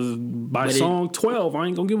 Because by song 12, I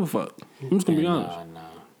ain't gonna give a fuck. I'm just gonna be honest.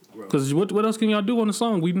 Because what else can y'all do on the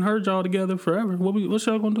song? We done heard y'all together forever. What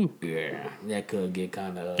y'all gonna do? Yeah, that could get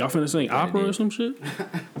kind of... Y'all finna sing opera or some shit?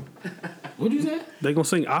 What'd you say? They gonna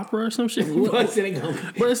sing opera or some shit? What's it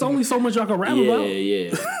gonna... But it's only so much y'all can rap about.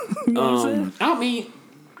 Yeah. You know what I'm saying? I mean,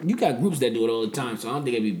 you got groups that do it all the time, so I don't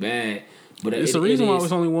think it'd be bad. But it's the reason why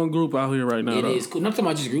there's only one group out here right now. It is cool. I'm talking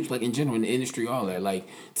about just groups like in general in the industry, all that. Like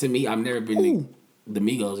to me, I've never been. The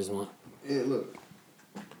Migos is one. Yeah, look,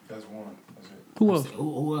 that's one. That's it. Who else?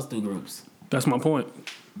 Who else do groups? That's my point.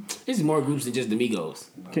 There's more groups than just the Migos.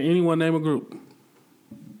 Can anyone name a group?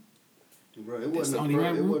 Bro, it wasn't the a only bro,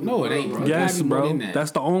 rap it group? wasn't No, a it ain't, bro. bro. Yes, gotta be more bro. than that.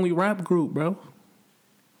 That's the only rap group, bro.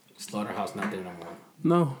 Slaughterhouse not there no more.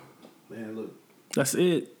 No, Man, look, that's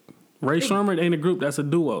it. Ray Sherman ain't a group. That's a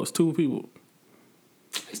duo. It's 2 people.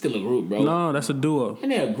 They still a group, bro. No, that's a duo.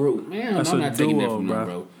 And they're a group, man. That's I'm a not taking that duo, from bro. them,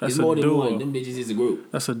 bro. That's It's a more than duo. one. Them bitches is a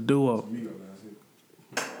group. That's a duo. Migos, that's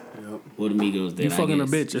it. yep. What the Migos did, You fucking a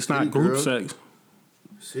bitch. It's not City group Girls. sex.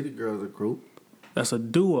 City Girls a group. That's a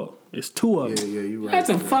duo. It's 2 of Yeah, them. yeah, you right. That's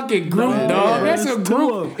a fucking group, No, dog. bro, That's it's a 2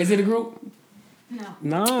 group. of them. Is it a group? No.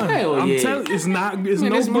 Nah, Hell I'm yeah. telling you, it's not. It's Man,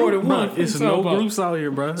 no there's more group, than one. bro. It's So, no bro. groups out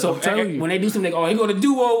here, bro. So I'm telling you. when they do something, he go to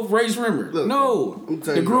duo, Ray Rimmer. Look, No, I'm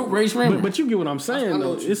telling the you, group bro. Ray Rimmer. But you get what I'm saying, I know though.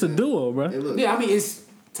 what you're It's a saying. duo, bro. Hey, look, Yeah, I mean it's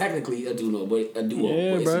technically a duo, but a duo.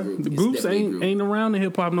 Yeah, but it's a bro. group. The It's groups definitely a group. ain't around the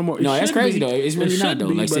hip hop no more. It No, that's should crazy be. though. It's really It not should though.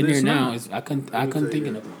 be, Like but sitting here it's now, not. I couldn't tell think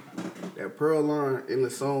you. of it. that Pearl line in the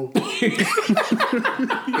song,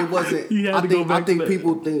 it wasn't. You had I to go think back I think to that.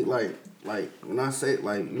 people think like when I say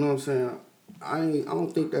like you know what I'm saying. I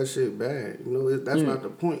don't think that shit bad. You know that's not the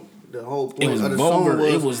point. The whole point was of the vulgar. song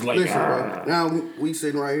was. It was like, listen, bro. Now we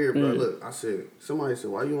sitting right here, bro. Look, I said somebody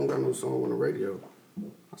said why you don't got no song on the radio.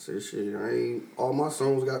 I said shit. I ain't all my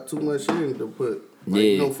songs got too much shit in to put. Like,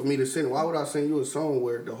 you know, for me to sing. Why would I send you a song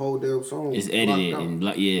where the whole damn song It's is edited blocked out?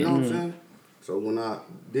 and You know what I'm yeah. saying? So when I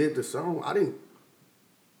did the song,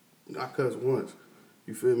 I cussed once.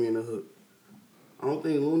 You feel me in the hook? I don't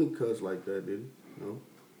think Looney cussed like that, did he? No.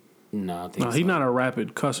 No, I think No, so. he's not a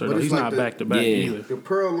rapid cusser. But Though. it's He's like not the- back to back Yeah. either. The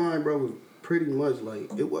Pearl line, bro, was pretty much like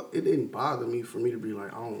it didn't bother me for me to be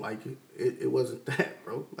like I don't like it. It wasn't that,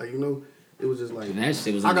 bro. Like you know, it was just like That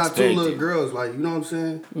shit was I got 2 little unexpected. girls, like you know what I'm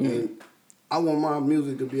saying, and I want my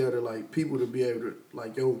music to be able to like people to be able to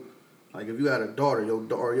like like if you had a daughter,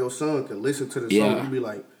 your son can listen to the song Yeah. and be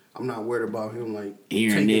like, I'm not worried about him like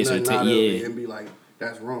Hearing taking this or nothing out of it yeah. and be like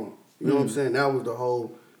that's wrong. You know what I'm saying? That was the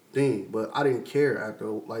whole thing, but I didn't care after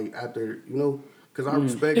you know. Cause I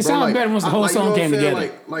respect. It bro, sounded like, better once the whole like, you know song what came I'm saying?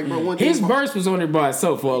 together. Like, bro, one thing His about- verse was on there by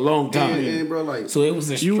itself for a long time. and bro, like, So it was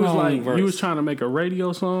a strong You was like verse. you was trying to make a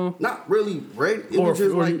radio song, not really radio. It was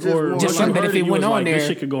just like just more just when like, something you that if heard it you went was on like, there- this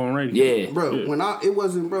shit could go on radio. Yeah. bro. Yeah. When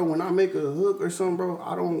I make a hook or something, bro,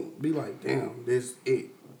 I don't be like, damn, this it.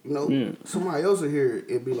 You know, Yeah. somebody else will hear it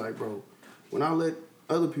and be like, bro. When I let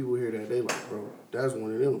other people hear that, they like, bro, that's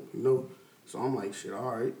one of them. You know, so I'm like, shit,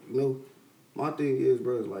 all right. You know, my thing is,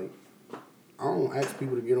 bro, is like, I don't ask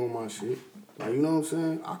people to get on my shit. Like, you know what I'm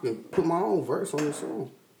saying? I can put my own verse on the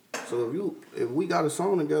song. So if we got a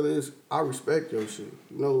song together, I respect your shit.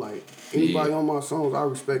 You know, like anybody on my songs, I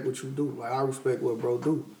respect what you do. Like I respect what bro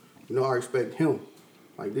do. You know, I respect him.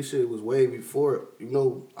 Like this shit was way before, you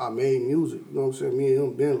know, I made music. You know what I'm saying? Me and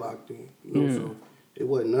him been locked in. You know, so it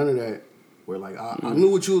wasn't none of that where like I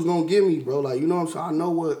knew what you was gonna give me, bro. Like, you know what I'm saying? I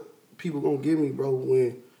know what people gonna give me, bro,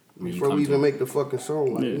 before we even make the fucking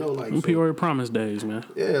song. Like, you know, like Them so- Peoria Promise days, man.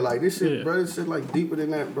 yeah, like this shit, Yeah. bro. This shit like deeper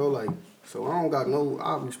than that, bro. Like, so I don't got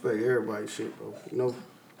I respect everybody's shit, bro. You know,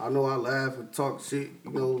 I laugh and talk shit.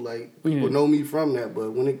 You know, like people know me from that,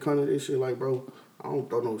 but when it comes to this shit, like, bro, I don't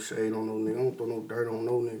throw no shade on no nigga. I don't throw no dirt on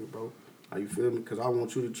no nigga, bro. How you feel me? Because I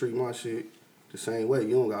want you to treat my shit the same way.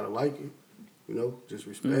 You don't gotta like it. You know, just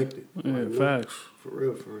respect it. Yeah, like, facts. For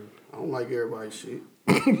real. I don't like everybody's shit.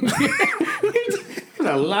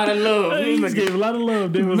 A lot of love. He just gave a lot of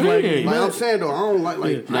love. Then was like, Like I'm saying though, I don't like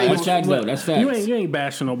That's facts though. That's facts. you ain't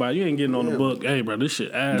bashing nobody. You ain't getting on the book. Hey, bro, this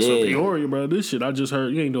shit ass. Yeah. Or Peoria, bro, this shit I just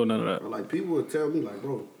heard. You ain't doing none of that. Like people would tell me, like,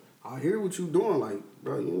 bro, I hear what you doing, like,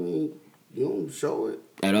 bro, you don't show it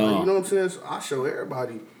At like, all. You know what I'm saying? So I show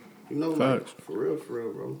everybody. You know, like, Facts. for real,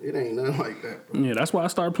 bro. It ain't nothing like that, bro. Yeah, that's why I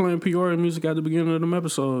started playing Peoria music at the beginning of them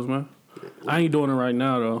episodes, man. I ain't doing it right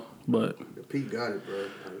now though, but The P got it, bro.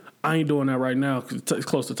 Like, I ain't doing that right now because it's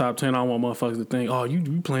close to top 10. I don't want motherfuckers to think, oh,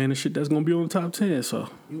 you playing the shit that's gonna be on the top 10. So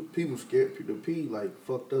people scared. The P like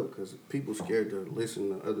fucked up because people scared to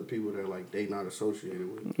listen to other people that like they not associated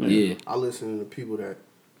with. Yeah. I listen to people that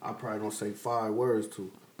I probably don't say 5 words to.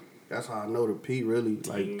 That's how I know the P really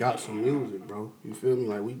like got some music, bro. You feel me?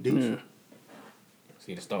 Like we decent.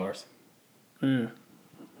 See the stars. yeah,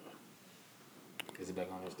 Is it back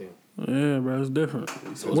on there still? yeah, bro, it's different.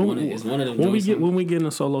 So it's one of them. When we getting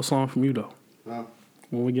a solo song from you though? Huh?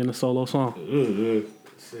 When we getting a solo song?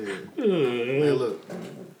 Shit. Man, look,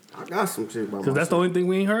 I got some shit by myself. Because that's the only thing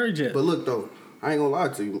we ain't heard yet. But look though, I ain't gonna lie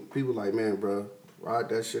to you. People like, man, bro, ride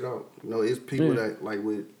that shit out. You know, it's people that like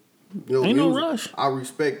with, you know, Ain't no music. rush. I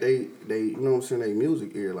respect they, you know what I'm saying, they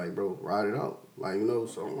music ear. Like, bro, ride it out. Like, you know,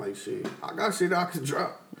 so I'm like, shit, I got shit I could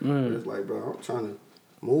drop. But it's like, bro, I'm trying to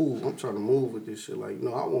move. I'm trying to move with this shit. Like, you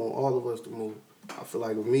know, I want all of us to move. I feel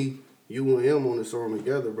like with me, you and him on this song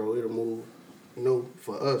together, bro, it'll move, you know,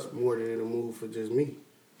 for us more than it'll move for just me.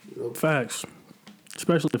 You know? Facts.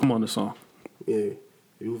 Especially if I'm on the song. Yeah.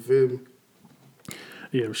 You feel me?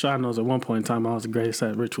 Yeah, Rashad knows at one point in time I was the greatest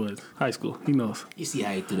at Richwood High School. He knows. You see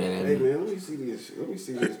how he threw that at Hey me? man, let me see this shit. Let me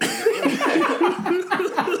see this.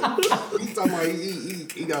 He's talking about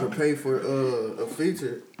he got to pay for a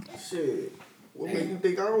feature. Shit. What make you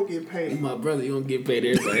think I don't get You paid? my brother, you don't get paid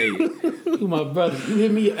every day. You my brother. You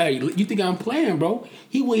hit me. Hey, you think I'm playing, bro?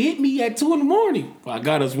 He would hit me at 2 a.m. Well, I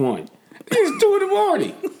got us one. It's 2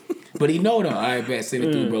 a.m. But he know though. All right, bet, send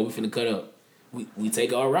it through, bro. We finna cut up. We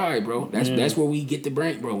take our ride, bro. That's where we get the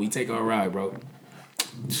break, bro. We take our ride, bro.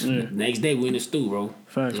 Yeah. Next day we in the stew, bro.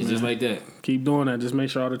 Facts, It's man. just like that. Keep doing that. Just make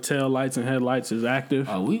sure all the tail lights and headlights is active.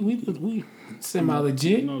 Oh, we semi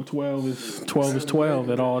legit. You know, 12 is 12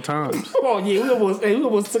 at all times. Oh yeah, we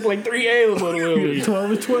almost took like 3 L's on the way.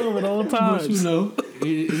 12 is 12 at all times. But you know,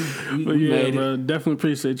 But yeah, bro, definitely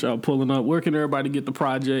appreciate y'all pulling up. Where can everybody get the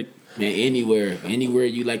project? Man, anywhere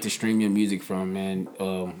you like to stream your music from, man,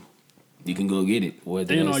 you can go get it.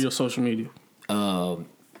 Whether And it's, all your social media.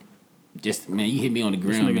 just man, you hit me on the This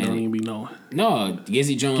gram, nigga man. don't even be knowing. No,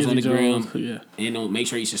 Gizzy Jones on the Jones, gram. yeah. And make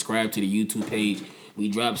sure you subscribe to the YouTube page. We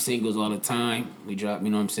drop singles all the time. We drop, you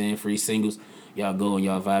know what I'm saying, free singles. Y'all go and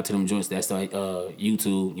y'all vibe to them joints. That's like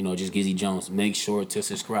YouTube, you know, just Gizzy Jones. Make sure to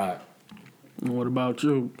subscribe. And what about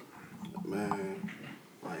you? Man,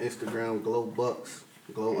 my Instagram, GlowBucks,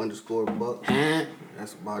 Glow_Bucks. Huh?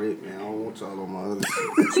 That's about it, man. I don't want y'all on my other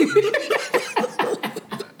shit.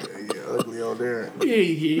 Yeah, ugly on there. Yeah,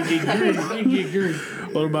 you get green.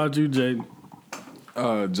 What about you, Jaden?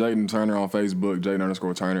 Jaden Turner on Facebook,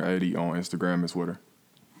 Jaden_Turner80 on Instagram and Twitter.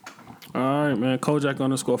 All right, man.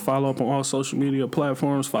 Kojak_ follow up on all social media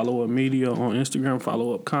platforms. Follow up media on Instagram.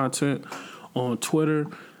 Follow up content on Twitter.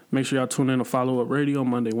 Make sure y'all tune in to Follow Up Radio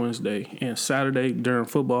Monday, Wednesday, and Saturday during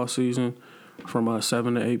football season from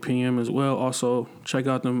 7 to 8 p.m. as well. Also, check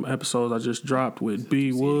out them episodes I just dropped with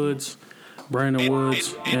B. Woods, Brandon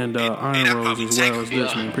Woods, and Iron Rose as well as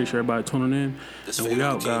this, man. Appreciate everybody tuning in. And we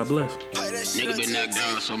out. God bless. Nigga been knocked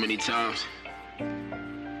down so many times.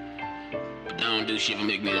 But they don't do shit to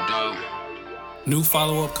make me a dog. New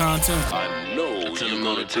follow-up content. I tell them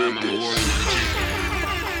all the time I'm a warrior, not a champion.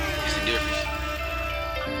 It's the difference.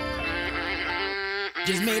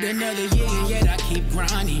 Just made another year and yet I keep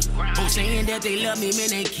grinding. Folks saying that they love me, man,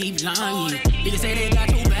 they keep lying. Niggas say they got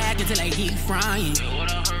your back until they keep frying.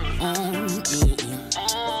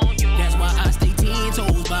 That's why I stay 10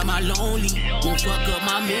 toes by my lonely. Won't fuck up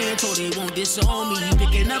my mentor, they won't disown me.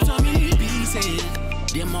 Picking up so many pieces.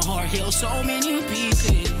 Then my heart held so many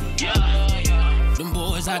pieces. Them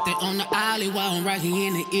boys out there on the alley while I'm right here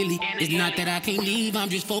in the illy. It's not that I can't leave, I'm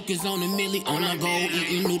just focused on the milli. On the go,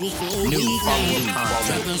 eating noodles for a week now.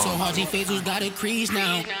 Trapping so hard, these faces got a crease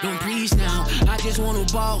now. Don't preach now, I just want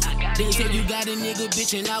to ball. They said you got a nigga,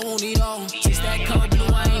 bitch, and I want it all. Since that color blue,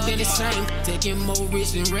 I ain't been the same. Taking more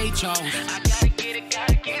risks than Ray Charles. I gotta get it.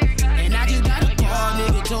 And I just got a call,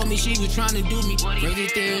 nigga told me she was trying to do me. Crazy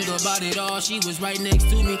thing about it all, she was right next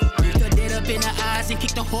to me. If the dead head up in the eyes and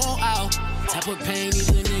kick the hole out. Type of pain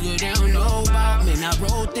these little niggas they don't know about. Man, I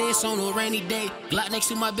wrote this on a rainy day. Glock next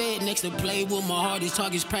to my bed, next to play with my heart. These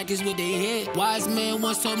targets practice with their head. Wise man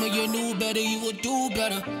once told me you knew better, you would do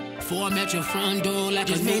better. Before I'm at your front door like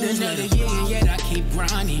just made another year, and yet I keep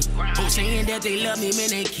grinding. Folks saying that they love me, man,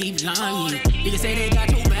 they keep lying. Niggas say they got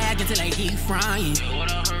your back until they keep frying.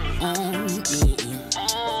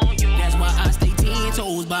 That's why I stay 10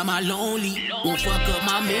 toes by my lonely. Won't fuck up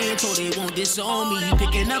my mentor, they won't disown me.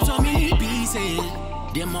 Picking up so many pieces.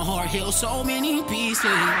 Then my heart held so many pieces.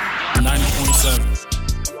 90.7.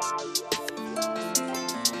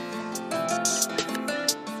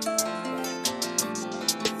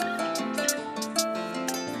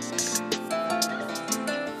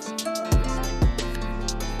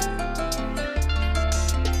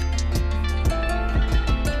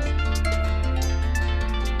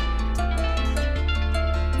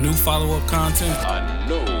 New follow-up content. I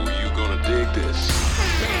know you gonna dig this.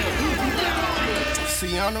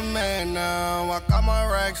 See, I'm the man now, I got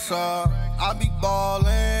my racks up. I be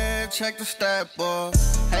ballin', check the stat book.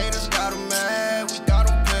 Haters got 'em mad, we got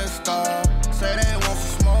 'em pissed off. Say they want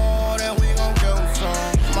some more, then we gon' give 'em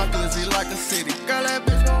some. My glizzy like a city, girl, that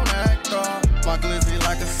bitch gon' act off. My glizzy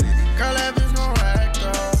like a city, girl, that bitch gon' act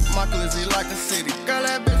off. My glizzy like a city, girl,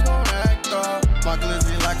 that bitch gon' act off. My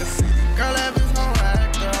glizzy like a city, girl, that bitch gon'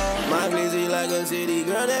 act off. My glizzy like a city,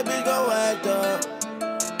 girl, that bitch gon' act up.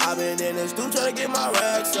 I been in the stoop tryna get my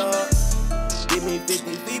racks up. Give me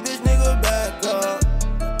 50 feet, bitch, nigga, back up.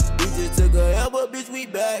 We just took a L, but bitch, we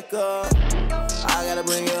back up. I gotta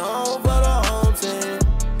bring it home for the home team.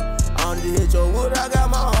 I don't need to hit your wood, I got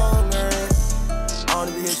my own game. I don't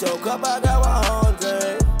need to hit your cup, I got my own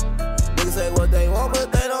game. Niggas say what they want,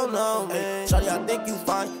 but they don't know me. Shawty, I think you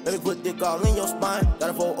fine. Let me put dick all in your spine. Got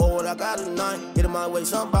a 4-0 and I got a 9. Get in my way,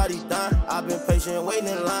 somebody dying. I've been patient, waiting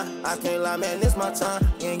in line. I can't lie, man, this my time.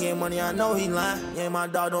 You ain't getting money, I know he lying. You ain't my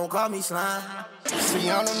dog, don't call me slime. See,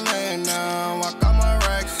 I'm the man now, I got my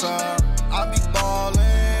racks up. I be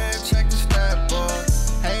ballin', check the stat book.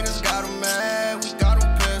 Haters got 'em mad, we got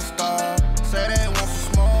 'em pissed off. Say they want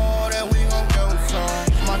some more, then we gon' give 'em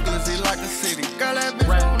some. My glizzy like a city, girl, that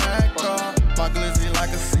bitch gon' act off. My glizzy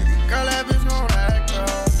like a city, girl, that bitch gon' act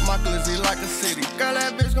off. My glizzy like a city, girl,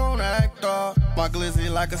 that bitch gon' act off. My glizzy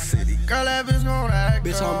like a city, girl, that bitch gon' act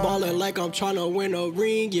Bitch, off. I'm ballin' like I'm tryna win a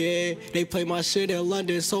ring, yeah. They play my shit in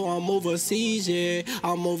London, so I'm overseas, yeah.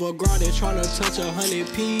 I'm over grinding, tryna touch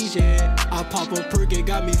 100 P's, yeah. I pop a perk, it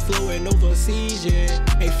got me flowing overseas, yeah.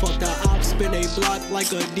 Hey, fuck the ops, spin a block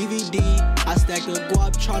like a DVD. I stack the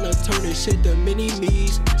guap, tryna turn this shit to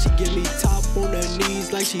mini-me's. She give me top on her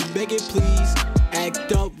knees like she begging please.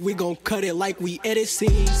 Act up, we gon' cut it like we edit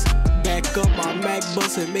scenes. Back up my Mac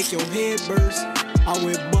bus and make your head burst. I'm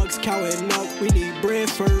with bucks counting up, we need bread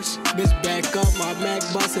first. Bitch, back up my Mac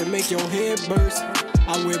bus and make your head burst.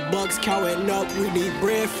 I'm with bucks counting up, we need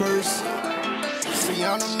bread first. See,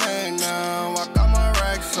 I'm the man now, I got my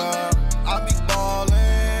racks up. I be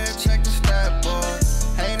ballin', check the stat book.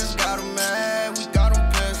 Haters got 'em mad, we got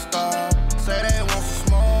 'em pissed off. Say they want some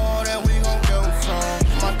more, then we gon' give 'em some.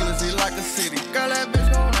 My glizzy like a city, girl, that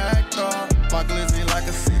bitch gon' act off. My glizzy like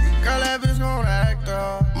a city, girl, that bitch gon' act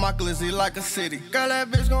off. My glizzy like a city, girl, that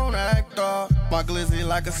bitch gon' act off. My glizzy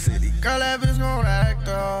like a city, girl, that bitch gon' act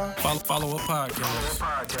off. Follow up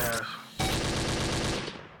podcast.